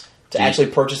 months to actually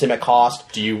purchase them at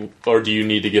cost? Do you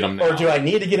need to get them now? Or do I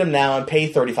need to get them now and pay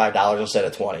 $35 instead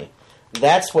of $20?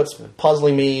 That's what's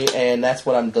puzzling me, and that's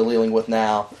what I'm dealing with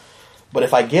now. But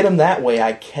if I get them that way,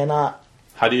 I cannot...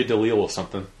 How do you deal with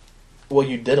something? Well,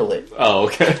 you diddle it. Oh,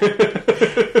 okay.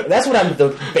 That's what I'm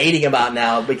debating about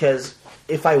now, because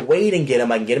if I wait and get them,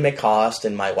 I can get them at cost,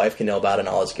 and my wife can know about it, and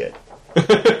all is good.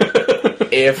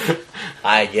 If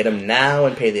I get them now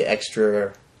and pay the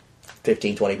extra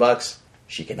 $15-20,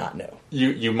 she cannot know.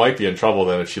 You might be in trouble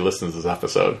then if she listens to this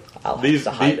episode.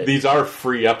 These are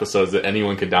free episodes that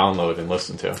anyone can download and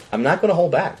listen to. I'm not going to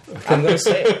hold back. I'm going to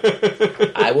say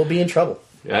it. I will be in trouble.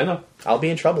 Yeah, I know. I'll be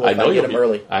in trouble if I get them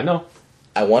early. I know.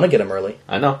 I want to get them early.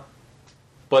 I know.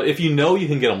 But if you know you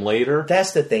can get them later,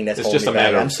 that's the thing. That's it's just a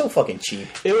matter. I'm so fucking cheap.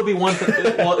 It would be one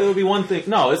thing. Well, it would be one thing.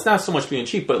 No, it's not so much being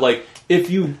cheap, but like if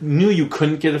you knew you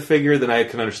couldn't get a figure, then I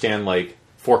can understand like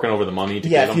forking over the money to get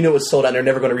them. Yeah, if you know it was sold out, they're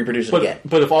never going to reproduce it again.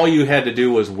 But if all you had to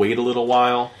do was wait a little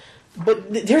while. But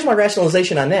here's my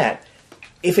rationalization on that.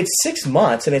 If it's 6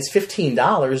 months and it's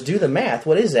 $15, do the math.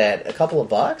 What is that? A couple of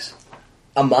bucks?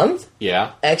 A month?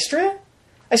 Yeah. Extra?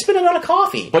 I spend it on a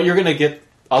coffee. But you're going to get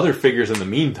other figures in the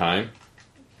meantime.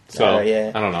 So,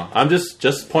 yeah. I don't know. I'm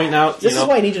just pointing out, This is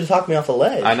why I need you to talk me off the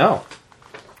ledge. I know.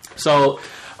 So,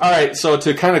 all right. So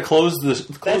to kind of close this...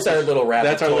 That's our little wrap.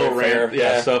 That's our little rant.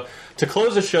 Yeah. So to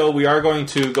close the show, we are going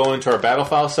to go into our Battle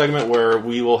File segment where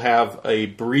we will have a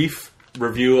brief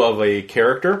review of a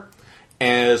character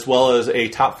as well as a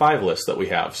top 5 list that we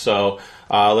have. So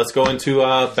let's go into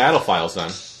Battle Files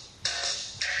then.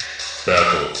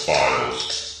 Battle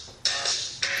Files.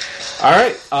 All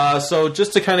right. So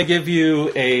just to kind of give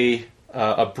you a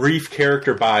brief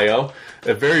character bio,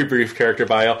 a very brief character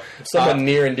bio. Something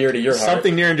near and dear to your heart.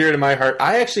 Something near and dear to my heart.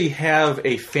 I actually have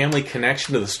a family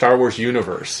connection to the Star Wars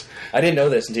universe. I didn't know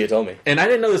this until you told me. And I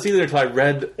didn't know this either until I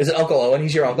read... Is it Uncle Owen?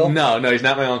 He's your uncle? No, he's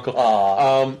not my uncle.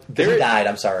 He died,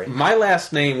 I'm sorry. My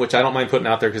last name, which I don't mind putting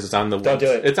out there because it's on the Don't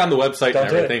do it. It's on the website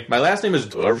and everything. My last name is...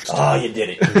 Oh, you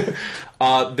did it.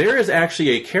 There is actually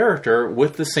a character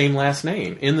with the same last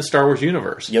name in the Star Wars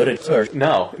universe. Yoda.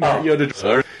 No, not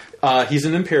Yoda. He's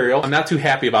an Imperial. I'm not too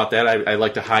happy about that. I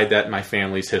like to hide that in my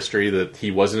family's history that he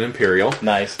was an Imperial.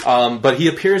 Nice. But he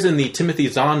appears in the Timothy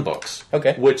Zahn books.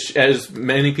 Okay. Which, as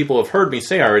many people have heard me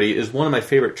say already, is one of my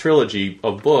favorite trilogy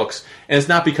of books. And it's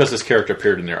not because this character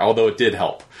appeared in there, although it did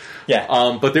help.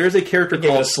 Yeah. But there is a character Give it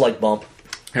called... a slight bump.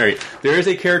 Harry. There is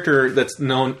a character that's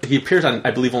known... He appears on,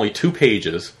 I believe, only 2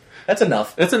 pages. That's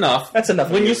enough. That's enough. That's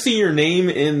enough. When you see your name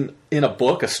in a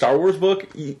book, a Star Wars book...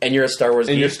 And you're a Star Wars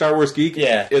geek. And you're a Star Wars geek.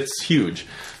 Yeah. It's huge.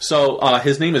 So,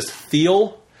 his name is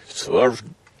Theol. Theol.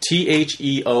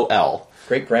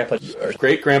 Great-grandpa.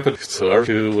 Great-grandpa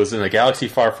who was in a galaxy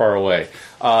far, far away.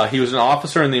 He was an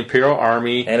officer in the Imperial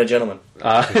Army. And a gentleman.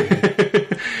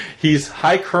 He's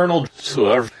High Colonel...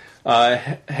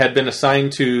 had been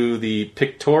assigned to the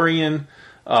Pictorian...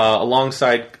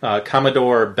 alongside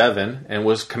Commodore Bevan, and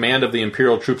was command of the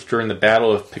Imperial troops during the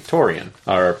Battle of Pictorian,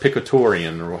 or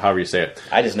Picatorian, or however you say it.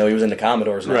 I just know he was into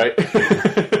Commodores now. Right.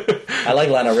 I like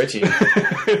Lionel Richie.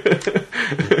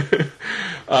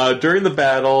 During the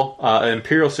battle,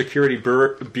 Imperial Security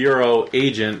Bureau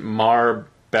agent Mar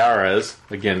Barres,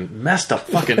 again, messed up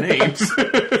fucking names,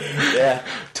 Yeah.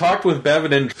 talked with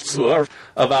Bevan and Slur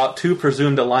about two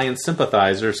presumed Alliance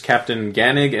sympathizers, Captain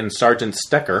Ganig and Sergeant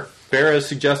Stecker. Barres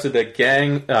suggested that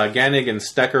Ganig and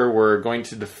Stecker were going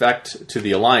to defect to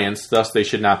the Alliance, thus they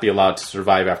should not be allowed to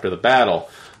survive after the battle.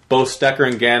 Both Stecker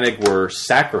and Ganig were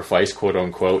sacrificed,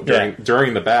 quote-unquote,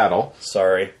 during the battle.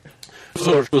 Sorry.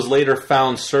 Slur was later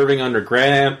found serving under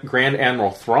Grand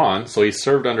Admiral Thrawn, so he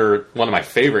served under one of my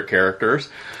favorite characters,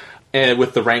 and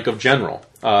with the rank of general.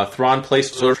 Thrawn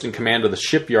placed Slur in command of the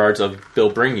shipyards of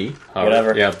Bilbringi.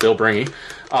 Bilbringi.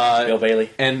 Bill Bailey.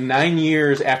 And 9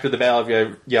 years after the Battle of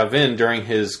Yavin, during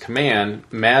his command,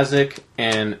 Mazik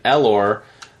and Elor,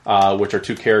 which are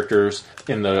two characters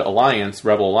in the Alliance,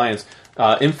 Rebel Alliance,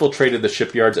 infiltrated the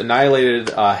shipyards, annihilated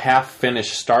a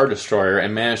half-finished Star Destroyer,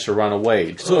 and managed to run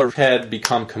away. Slur had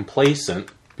become complacent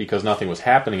because nothing was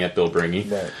happening at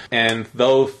Bilbringi. Right. And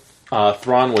though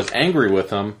Thrawn was angry with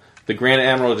him, the Grand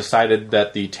Admiral decided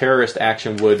that the terrorist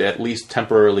action would at least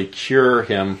temporarily cure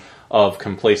him of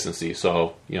complacency.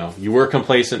 So, you were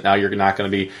complacent, now you're not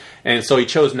going to be. And so he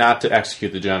chose not to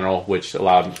execute the general, which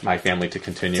allowed my family to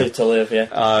continue. To live,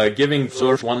 yeah. Giving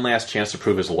Slur one last chance to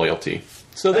prove his loyalty.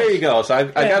 So there you go. So I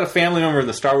got a family member in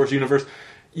the Star Wars universe.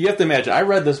 You have to imagine, I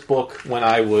read this book when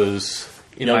I was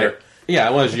Younger. I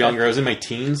was younger. I was in my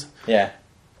teens. Yeah.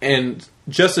 And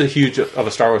just as huge of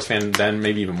a Star Wars fan then,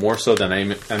 maybe even more so than I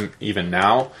am even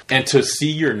now. And to see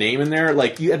your name in there,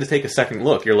 like, you had to take a second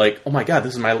look. You're like, oh my god,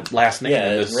 this is my last name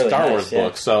in this really Star nice,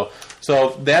 Wars book.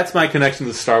 So that's my connection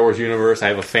to the Star Wars universe. I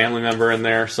have a family member in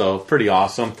there, so pretty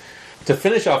awesome. To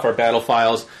finish off our Battle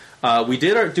Files, we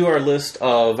did do our list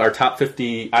of our top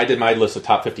 50. I did my list of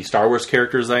top 50 Star Wars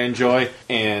characters I enjoy,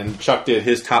 and Chuck did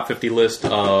his top 50 list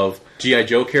of G.I.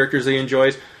 Joe characters he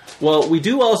enjoys. Well, we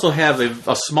do also have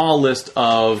a small list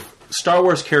of Star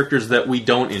Wars characters that we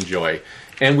don't enjoy.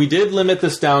 And we did limit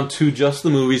this down to just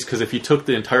the movies, because if you took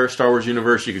the entire Star Wars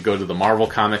universe, you could go to the Marvel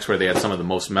comics where they had some of the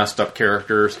most messed up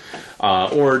characters,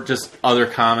 or just other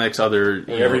comics,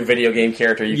 every video game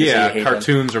character you can see.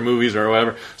 Cartoons or movies or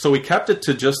whatever. So we kept it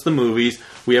to just the movies.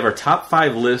 We have our top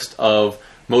 5 list of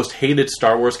most hated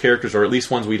Star Wars characters, or at least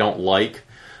ones we don't like.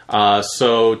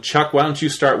 So Chuck, why don't you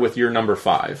start with your number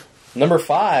 5? Number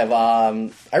 5,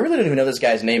 I really don't even know this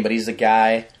guy's name, but he's the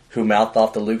guy who mouthed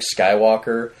off to Luke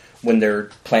Skywalker when they're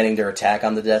planning their attack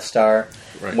on the Death Star.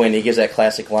 Right. When he gives that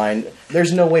classic line,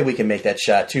 "There's no way we can make that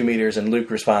shot 2 meters," and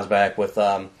Luke responds back with,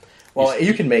 "Well,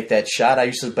 you can make that shot. I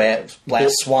used to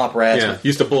blast swamp rats." Yeah,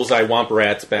 used to bullseye womp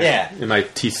rats back in my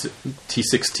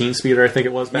T16 speeder, I think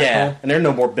it was back home. And they're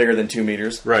no more bigger than 2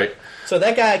 meters. Right. So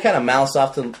that guy kind of mouths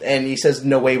off to, and he says,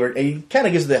 "No way." He kind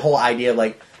of gives the whole idea of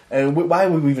like, why are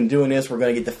we even doing this? We're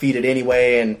going to get defeated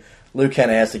anyway, and Luke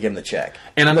kind of has to give him the check.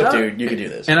 And dude, you can do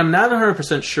this. And I'm not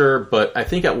 100% sure, but I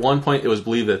think at one point it was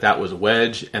believed that was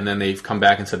Wedge, and then they've come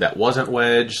back and said that wasn't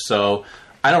Wedge. So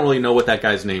I don't really know what that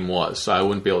guy's name was, so I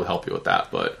wouldn't be able to help you with that.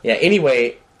 But yeah,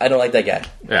 anyway, I don't like that guy.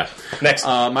 Yeah. Next.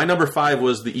 My number 5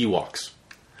 was the Ewoks.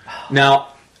 Now,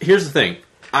 here's the thing.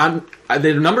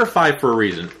 They're number 5 for a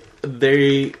reason.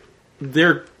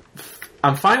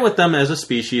 I'm fine with them as a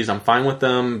species. I'm fine with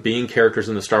them being characters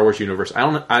in the Star Wars universe.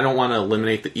 I don't want to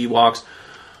eliminate the Ewoks,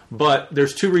 but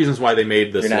there's 2 reasons why they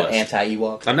made this list. You're not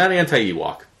anti-Ewok? I'm not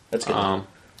anti-Ewok. That's good.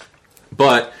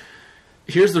 But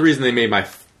here's the reason they made my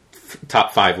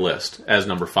top 5 list as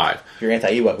number 5. If you're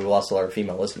anti-Ewok, we lost a lot of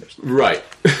female listeners. Right.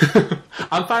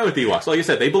 I'm fine with the Ewoks. Like I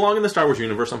said, they belong in the Star Wars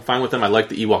universe. I'm fine with them. I like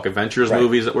the Ewok Adventures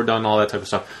movies that were done, all that type of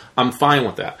stuff. I'm fine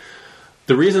with that.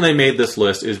 The reason they made this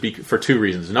list is for 2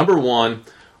 reasons. Number 1,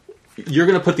 you're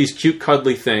going to put these cute,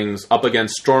 cuddly things up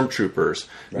against stormtroopers.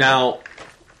 Right. Now,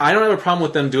 I don't have a problem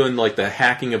with them doing like the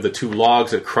hacking of the 2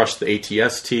 logs that crushed the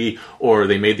ATST, or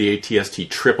they made the ATST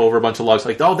trip over a bunch of logs.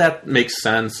 Like, that makes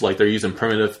sense. Like, they're using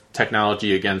primitive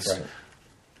technology against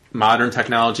modern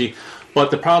technology.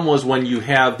 But the problem was when you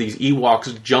have these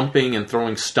Ewoks jumping and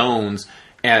throwing stones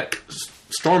at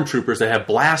stormtroopers that have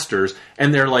blasters,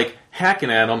 and they're like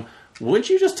hacking at them. Wouldn't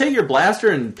you just take your blaster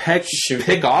and pick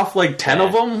off like 10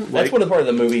 of them? That's one of the part of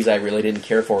the movies I really didn't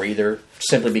care for either,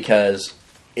 simply because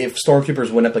if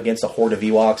stormtroopers went up against a horde of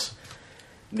Ewoks,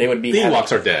 they would be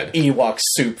Ewoks are dead. Ewok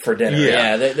soup for dinner.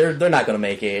 Yeah, they're not going to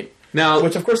make it. Now,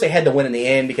 which of course they had to win in the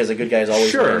end because the good guys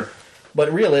always win.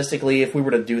 But realistically, if we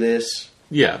were to do this,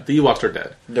 the Ewoks are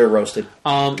dead. They're roasted.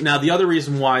 Now, the other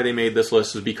reason why they made this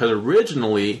list is because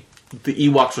originally the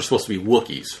Ewoks were supposed to be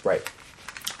Wookiees, right?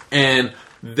 And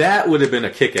that would have been a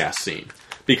kick-ass scene.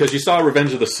 Because you saw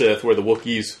Revenge of the Sith where the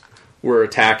Wookiees were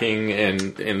attacking,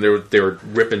 and they were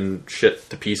ripping shit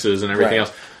to pieces and everything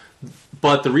else.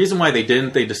 But the reason why they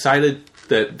didn't, they decided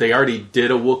that they already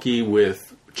did a Wookiee with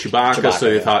Chewbacca, so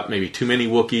they thought maybe too many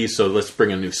Wookiees, so let's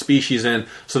bring a new species in.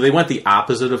 So they went the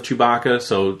opposite of Chewbacca.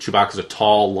 So Chewbacca's a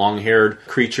tall, long-haired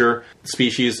creature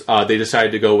species. They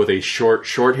decided to go with a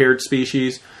short-haired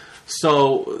species.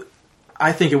 So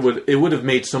I think it would have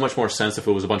made so much more sense if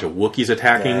it was a bunch of Wookiees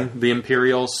attacking the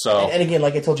Imperials. So and again,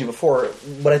 like I told you before,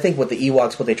 but I think what the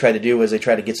Ewoks, what they try to do is they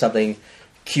try to get something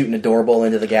cute and adorable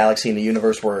into the galaxy and the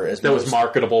universe, whereas that was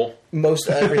marketable. Most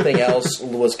everything else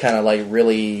was kind of like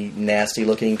really nasty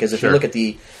looking, because if you look at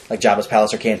the like Jabba's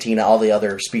palace or cantina, all the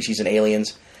other species and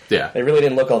aliens, they really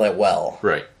didn't look all that well.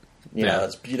 Right. You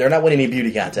know, they're not winning any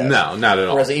beauty contests. No, not at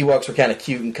all. Whereas the Ewoks were kind of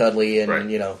cute and cuddly,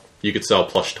 and you know, you could sell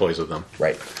plush toys with them.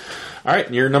 Right. All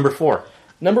right, you're number 4.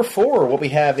 Number 4, what we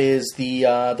have is the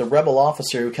rebel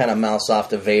officer who kind of mouths off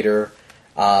to Vader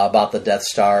about the Death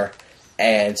Star.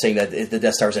 And saying that the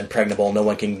Death Star is impregnable, no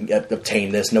one can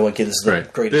obtain this, no one can. This is the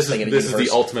greatest thing in the universe. This is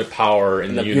the ultimate power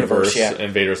in the universe.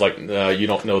 And Vader's like, you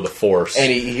don't know the Force.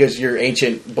 And he goes, your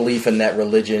ancient belief in that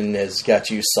religion has got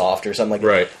you soft or something like that.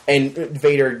 Right. And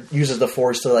Vader uses the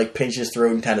Force to like pinch his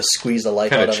throat and kind of squeeze the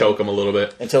life out of him. Kind of choke him a little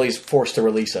bit. Until he's forced to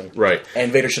release him. Right.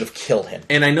 And Vader should have killed him.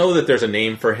 And I know that there's a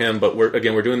name for him, but we're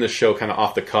doing this show kind of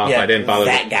off the cuff. Yeah, I didn't bother.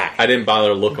 That guy. I didn't bother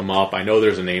to look him up. I know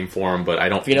there's a name for him, but I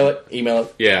don't. If you know it, email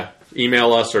it. Yeah.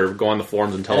 Email us or go on the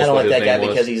forums and tell us what his name was. I don't like that guy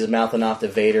because he's mouthing off to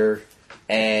Vader,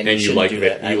 and you like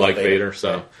Vader.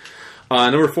 So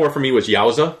number 4 for me was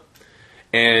Yowza,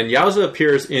 and Yowza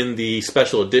appears in the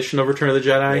special edition of Return of the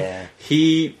Jedi. Yeah.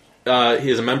 He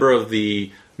is a member of the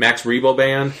Max Rebo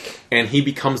band, and he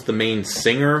becomes the main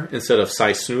singer instead of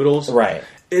Cy Snoodles. Right.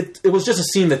 It was just a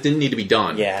scene that didn't need to be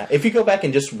done. Yeah. If you go back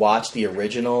and just watch the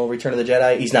original Return of the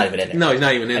Jedi, he's not even in there. No, he's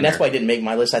not even in there. And that's why I didn't make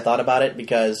my list. I thought about it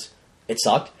because it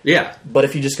sucked. Yeah. But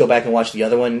if you just go back and watch the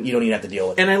other one, you don't even have to deal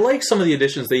with it. And I like some of the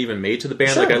additions they even made to the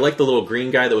band. Sure. Like, I like the little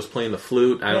green guy that was playing the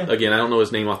flute. Again, I don't know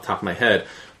his name off the top of my head.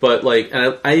 But, like,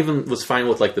 and I even was fine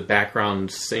with, like, the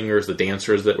background singers, the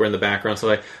dancers that were in the background. So,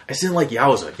 like, I just didn't like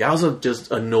Yowza. Yowza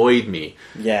just annoyed me.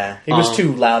 Yeah. He was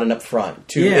too loud and up front.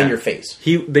 Too in your face.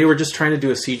 They were just trying to do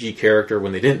a CG character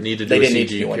when they didn't need to do a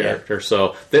CG character.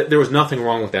 So, there was nothing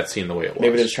wrong with that scene the way it was.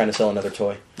 Maybe they're just trying to sell another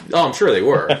toy. Oh, I'm sure they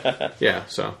were. Yeah,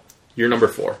 so. You're number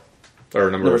 4. Or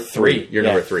number 3. You're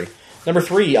number 3. Number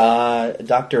 3,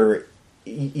 Dr.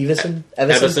 Evison?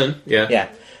 Evison, yeah. Yeah.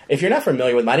 If you're not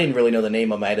familiar with him, I didn't really know the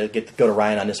name of him. I had to go to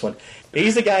Ryan on this one.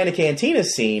 He's the guy in the cantina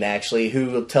scene, actually,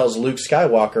 who tells Luke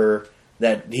Skywalker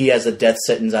that he has a death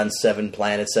sentence on 7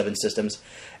 planets, 7 systems,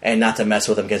 and not to mess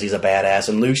with him because he's a badass.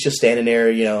 And Luke's just standing there,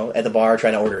 you know, at the bar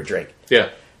trying to order a drink. Yeah.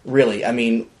 Really, I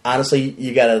mean, honestly,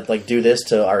 you gotta, like, do this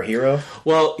to our hero.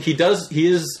 Well, he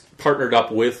is partnered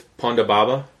up with Ponda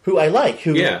Baba. Who I like,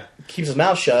 who keeps his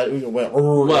mouth shut.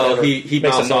 Well, he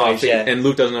mouths off, yeah. and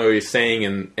Luke doesn't know what he's saying,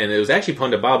 and it was actually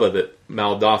Ponda Baba that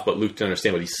mouthed off, but Luke didn't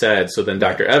understand what he said, so then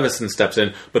Dr. Evison steps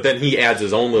in, but then he adds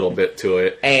his own little bit to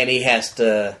it. And he has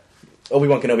to...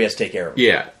 Obi-Wan Kenobi has to take care of him.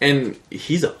 Yeah, and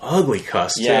he's an ugly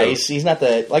cuss, too. Yeah, he's not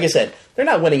the... Like I said, they're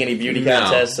not winning any beauty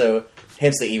contests, so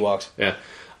hence the Ewoks. Yeah.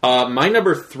 My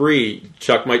number 3,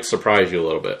 Chuck, might surprise you a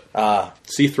little bit.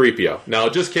 C-3PO. No,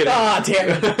 just kidding. Ah,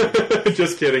 damn it.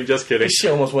 Just kidding. This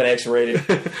show almost went X-rated.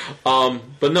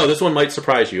 But no, this one might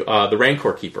surprise you. The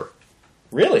Rancor Keeper.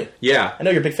 Really? Yeah. I know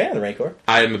you're a big fan of the Rancor.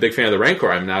 I am a big fan of the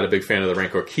Rancor. I'm not a big fan of the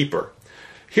Rancor Keeper.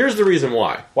 Here's the reason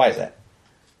why. Why is that?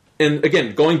 And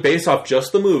again, going based off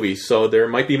just the movie, so there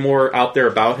might be more out there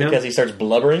about him. Because he starts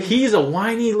blubbering? He's a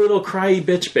whiny little cryy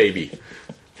bitch baby.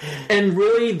 And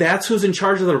really, that's who's in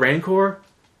charge of the Rancor?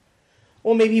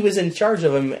 Well, maybe he was in charge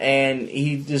of him, and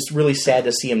he's just really sad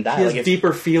to see him die. He has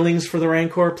deeper feelings for the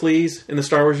Rancor, please, in the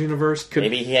Star Wars universe.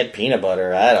 Maybe he had peanut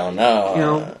butter. I don't know. You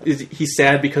know, he's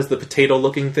sad because the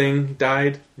potato-looking thing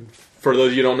died. For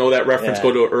those of you who don't know that reference,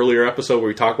 go to an earlier episode where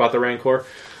we talk about the Rancor.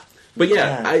 But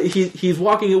he's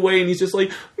walking away, and he's just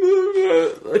like,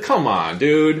 come on,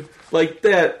 dude. Like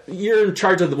that, you're in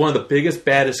charge of one of the biggest,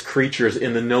 baddest creatures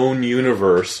in the known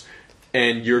universe,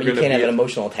 and you can't have an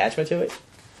emotional attachment to it.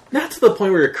 Not to the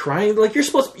point where you're crying. Like you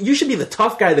should be the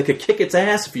tough guy that could kick its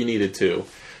ass if you needed to.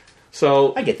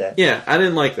 So I get that. Yeah, I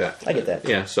didn't like that. I get that.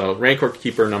 Yeah. So Rancor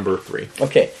Keeper number 3.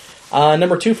 Okay.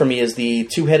 Number 2 for me is the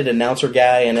 2-headed announcer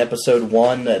guy in Episode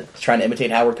 1 that's trying to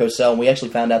imitate Howard Cosell, and we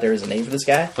actually found out there is a name for this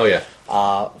guy. Oh yeah.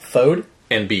 Fode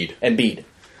and Bede.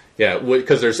 Yeah,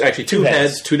 because there's actually 2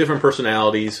 heads, 2 different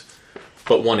personalities,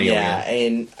 but 1 alien. Yeah,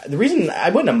 and the reason I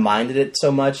wouldn't have minded it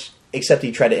so much, except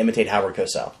he tried to imitate Howard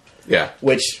Cosell. Yeah.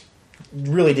 Which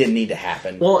really didn't need to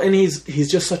happen. Well, and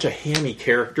he's just such a hammy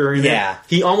character. Yeah.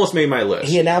 He almost made my list.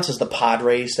 He announces the pod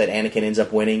race that Anakin ends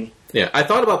up winning. Yeah, I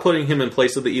thought about putting him in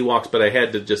place of the Ewoks, but I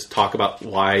had to just talk about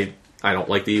why I don't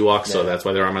like the Ewoks, so that's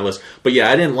why they're on my list. But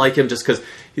yeah, I didn't like him just because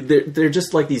they're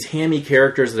just like these hammy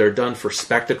characters that are done for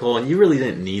spectacle, and you really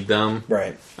didn't need them.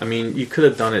 Right. I mean, you could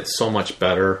have done it so much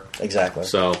better. Exactly.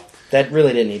 So that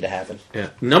really didn't need to happen.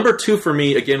 yeah, number 2 for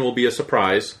me again will be a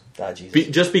surprise. Oh, Jesus.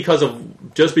 Just because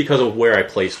of where I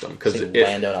placed him,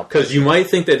 because you might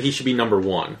think that he should be number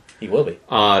 1. He will be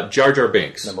Jar Jar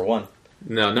Binks. number 1.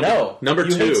 Number 2.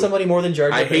 You hate somebody more than Jar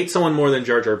Jar I Binks? hate someone more than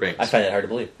Jar Jar Binks. I find it hard to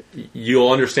believe.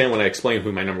 You'll understand when I explain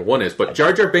who my number 1 is. But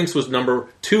Jar Jar Binks was number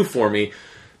 2 for me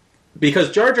because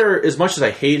Jar Jar, as much as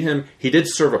I hate him, he did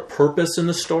serve a purpose in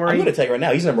the story. I'm going to tell you right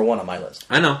now, he's number 1 on my list.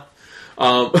 I know.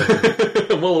 I'm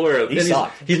well aware of it.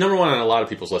 He's number 1 on a lot of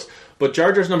people's list. But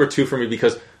Jar Jar's number 2 for me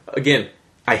because, again,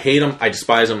 I hate him. I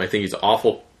despise him. I think he's an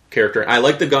awful character. I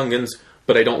like the Gungans,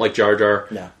 but I don't like Jar Jar.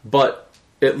 No. But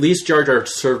at least Jar Jar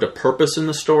served a purpose in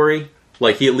the story.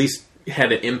 Like, he at least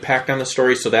had an impact on the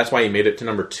story, so that's why he made it to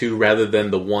number 2 rather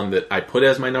than the one that I put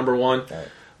as my number 1, right,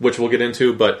 which we'll get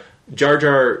into. But Jar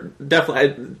Jar,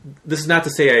 definitely, this is not to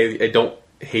say I don't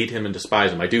hate him and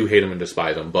despise him. I do hate him and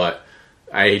despise him, but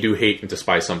I do hate and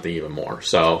despise something even more.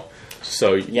 So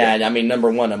yeah, I mean, number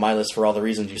 1 on my list for all the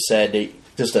reasons you said,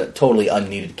 just a totally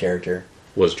unneeded character.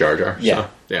 Was Jar Jar. Yeah.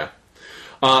 So,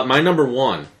 yeah. My number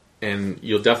 1, and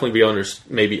you'll definitely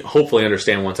be hopefully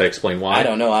understand once I explain why. I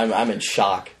don't know. I'm in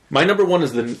shock. My number 1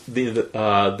 is the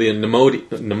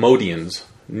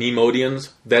Nemodians.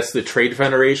 That's the Trade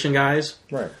Federation guys.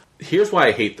 Right. Here's why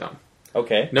I hate them.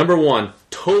 Okay. Number 1,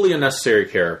 totally unnecessary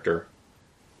character.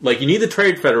 Like, you need the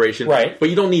Trade Federation, right, but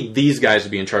you don't need these guys to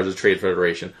be in charge of the Trade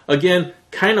Federation. Again,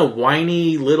 kind of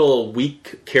whiny, little,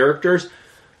 weak characters.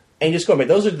 And just go back,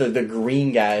 those are the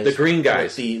green guys. The green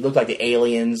guys. Look like the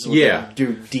aliens with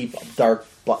the deep, dark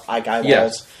eyeballs.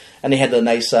 Yes. And they had the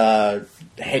nice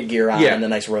headgear on and the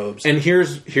nice robes. And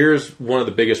here's one of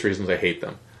the biggest reasons I hate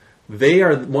them. They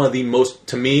are one of the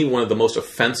most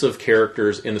offensive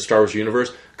characters in the Star Wars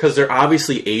universe because they're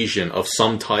obviously Asian of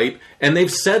some type. And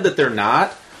they've said that they're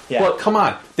not. Yeah. But come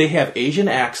on. They have Asian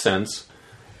accents.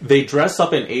 They dress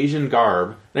up in Asian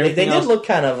garb. And they did look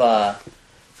kind of...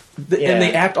 and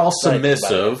they act all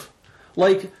submissive.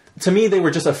 Like, to me, they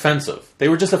were just offensive. They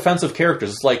were just offensive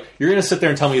characters. It's like, you're going to sit there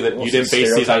and tell me that you didn't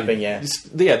base these on...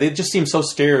 Yeah, they just seem so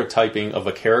stereotyping of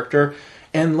a character.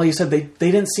 And like you said, they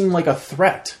didn't seem like a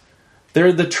threat.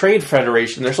 They're the Trade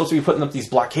Federation. They're supposed to be putting up these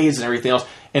blockades and everything else.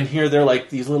 And here they're like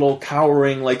these little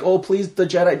cowering, like, oh, please, the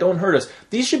Jedi, don't hurt us.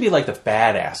 These should be like the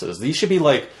badasses. These should be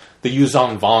like the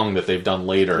Yuzong Vong that they've done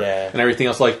later. And everything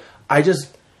else. Like,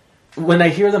 when I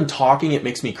hear them talking, it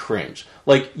makes me cringe.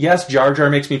 Like, yes, Jar Jar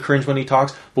makes me cringe when he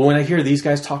talks, but when I hear these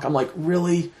guys talk, I'm like,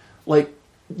 really? Like,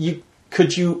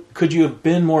 could you have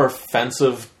been more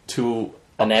offensive to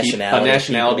a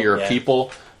nationality or a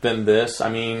people than this? I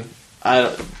mean,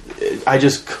 I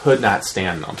just could not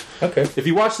stand them. Okay. If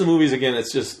you watch the movies again,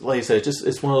 it's just like I said,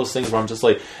 it's one of those things where I'm just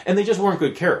like, and they just weren't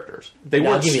good characters. They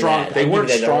weren't strong. They weren't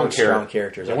strong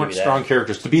characters. They weren't strong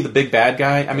characters to be the big bad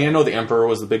guy. I mean, I know the Emperor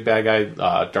was the big bad guy,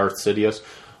 Darth Sidious,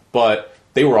 but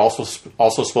they were also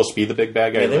supposed to be the big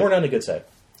bad guy. Yeah, they weren't on the good side.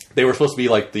 They were supposed to be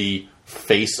like the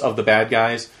face of the bad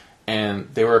guys, and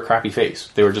they were a crappy face.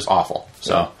 They were just awful.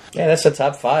 So. Yeah, that's the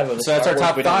top 5 of the So that's our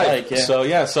top 5. Like,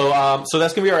 yeah. So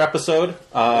that's gonna be our episode.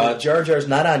 Jar Jar's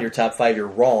not on your top 5. You're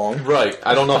wrong. Right.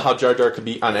 I don't know how Jar Jar could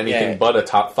be on anything but a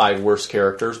top 5 worst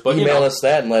characters. But email us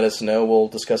that and let us know. We'll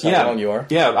discuss how wrong you are.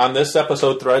 Yeah. On this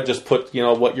episode thread, just put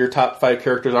what your top 5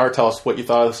 characters are. Tell us what you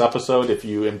thought of this episode. If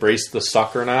you embraced the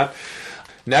suck or not.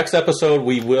 Next episode,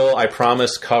 we will, I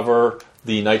promise, cover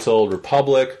the Knights of the Old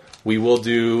Republic. We will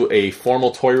do a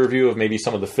formal toy review of maybe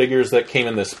some of the figures that came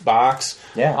in this box.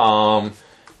 Yeah.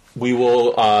 We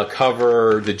will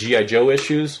cover the G.I. Joe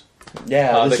issues.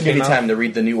 Yeah, this will give you time to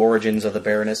read the new origins of the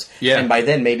Baroness. Yeah. And by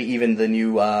then, maybe even the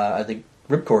new, I think,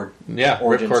 Ripcord. Yeah,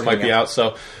 Ripcord might be out.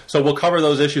 So we'll cover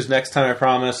those issues next time, I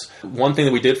promise. One thing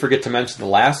that we did forget to mention in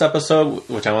the last episode,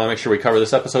 which I want to make sure we cover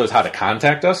this episode, is how to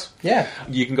contact us. Yeah.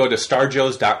 You can go to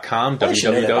starjoes.com. I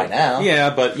should know that by now. Yeah,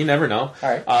 but you never know. All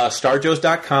right.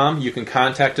 Starjoes.com. You can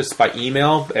contact us by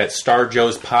email at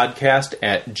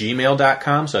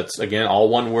starjoespodcast@gmail.com. So that's, again, all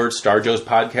one word,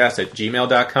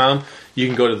 starjoespodcast@gmail.com. You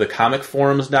can go to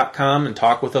thecomicforums.com and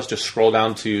talk with us. Just scroll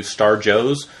down to Star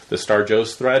Joes, the Star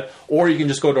Joes thread. Or you can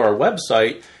just go to our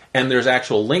website, and there's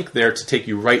actual link there to take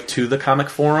you right to the comic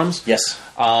forums. Yes.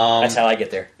 That's how I get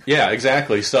there. Yeah,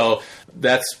 exactly. So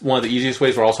That's one of the easiest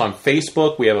ways. We're also on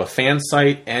Facebook. We have a fan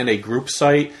site and a group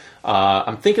site.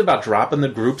 I'm thinking about dropping the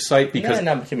group site because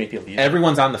not too many people use it.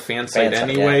 everyone's on the fan site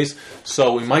anyways.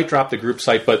 So we might drop the group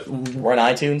site, but We're on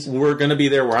iTunes. we're going to be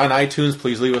there. We're on iTunes.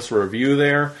 Please leave us a review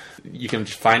there. You can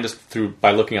find us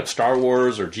by looking up Star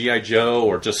Wars or G.I. Joe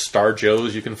or just Star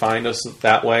Joes. You can find us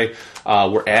that way.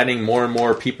 We're adding more and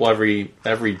more people every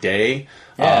day.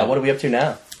 Yeah, what are we up to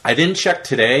now? I didn't check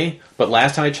today, but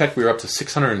last time I checked, we were up to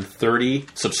 630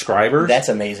 subscribers. That's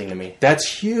amazing to me.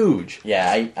 That's huge.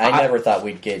 Yeah, I never thought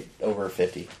we'd get over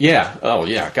 50. Yeah. Oh,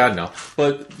 yeah. God, no.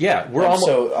 But, yeah, we're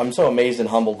almost... I'm so amazed and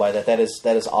humbled by that. That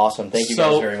is awesome. Thank you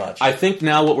guys very much. I think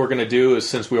now what we're going to do is,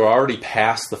 since we were already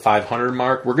past the 500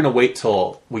 mark, we're going to wait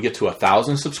till we get to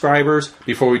 1,000 subscribers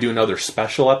before we do another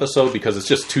special episode, because it's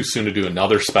just too soon to do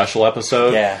another special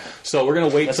episode. Yeah. So we're going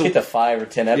to wait Let's till... get to 5 or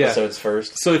 10 episodes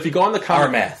first. So if you go on the comic...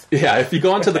 Our math. Yeah, if you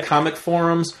go onto the comic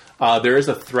forums... there is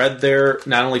a thread there,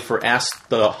 not only for Ask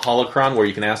the Holocron, where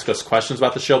you can ask us questions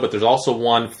about the show, but there's also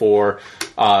one for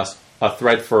a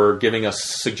thread for giving us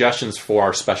suggestions for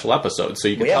our special episodes. So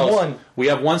you can We have one. We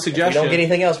have one If we suggestion. don't get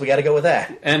anything else, we got to go with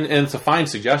that. And it's a fine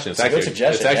suggestion. It's a good actually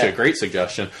suggestion, It's actually yeah. a great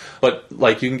suggestion. But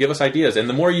like, you can give us ideas, and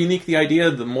the more unique the idea,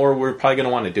 the more we're probably going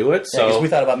to want to do it. Because So we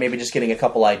thought about maybe just getting a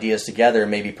couple ideas together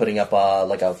and maybe putting up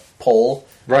like a poll,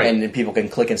 Right. And then people can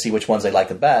click and see which ones they like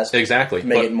the best. exactly, To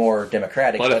make But- it more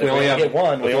democratic. But if we only get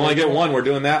one, if we only get one, we're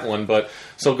doing that one. But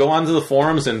so go on to the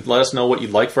forums and let us know what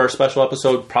you'd like for our special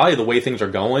episode. Probably the way things are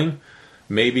going,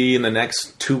 maybe in the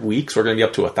next 2 weeks we're going to be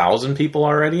up to 1,000 people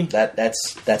already.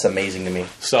 That's amazing to me.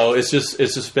 So it's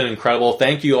just been incredible.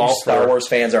 Thank you all Star for Wars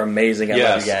fans are amazing. I love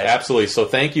yes, you guys. absolutely. So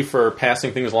thank you for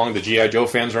passing things along. The G.I. Joe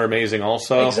fans are amazing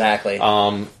also. Exactly.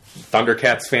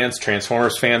 Thundercats fans,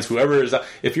 Transformers fans, whoever is,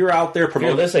 if you're out there If you're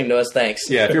promoting, listening to us, thanks.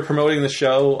 yeah, if you're promoting the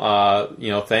show,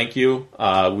 thank you.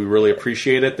 We really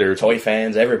appreciate it. There's Toy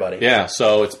fans, everybody. Yeah,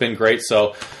 so it's been great.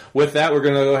 So with that, we're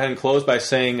going to go ahead and close by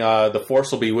saying the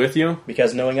Force will be with you.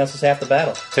 Because knowing us is half the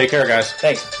battle. Take care, guys.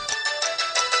 Thanks.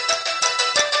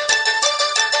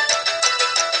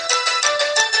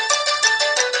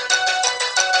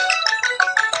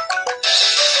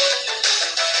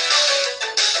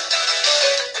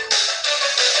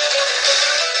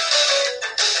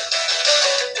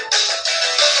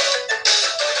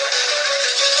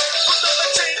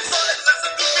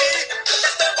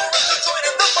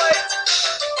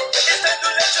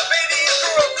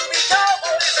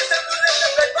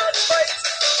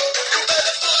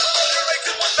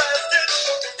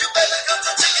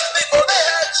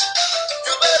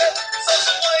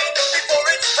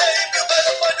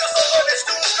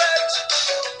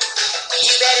 You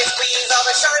better squeeze all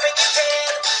the Charmin you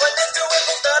can when Mr.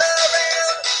 Whipple's not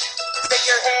around. Stick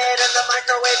your head in the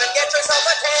microwave and get yourself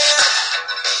a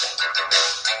tan.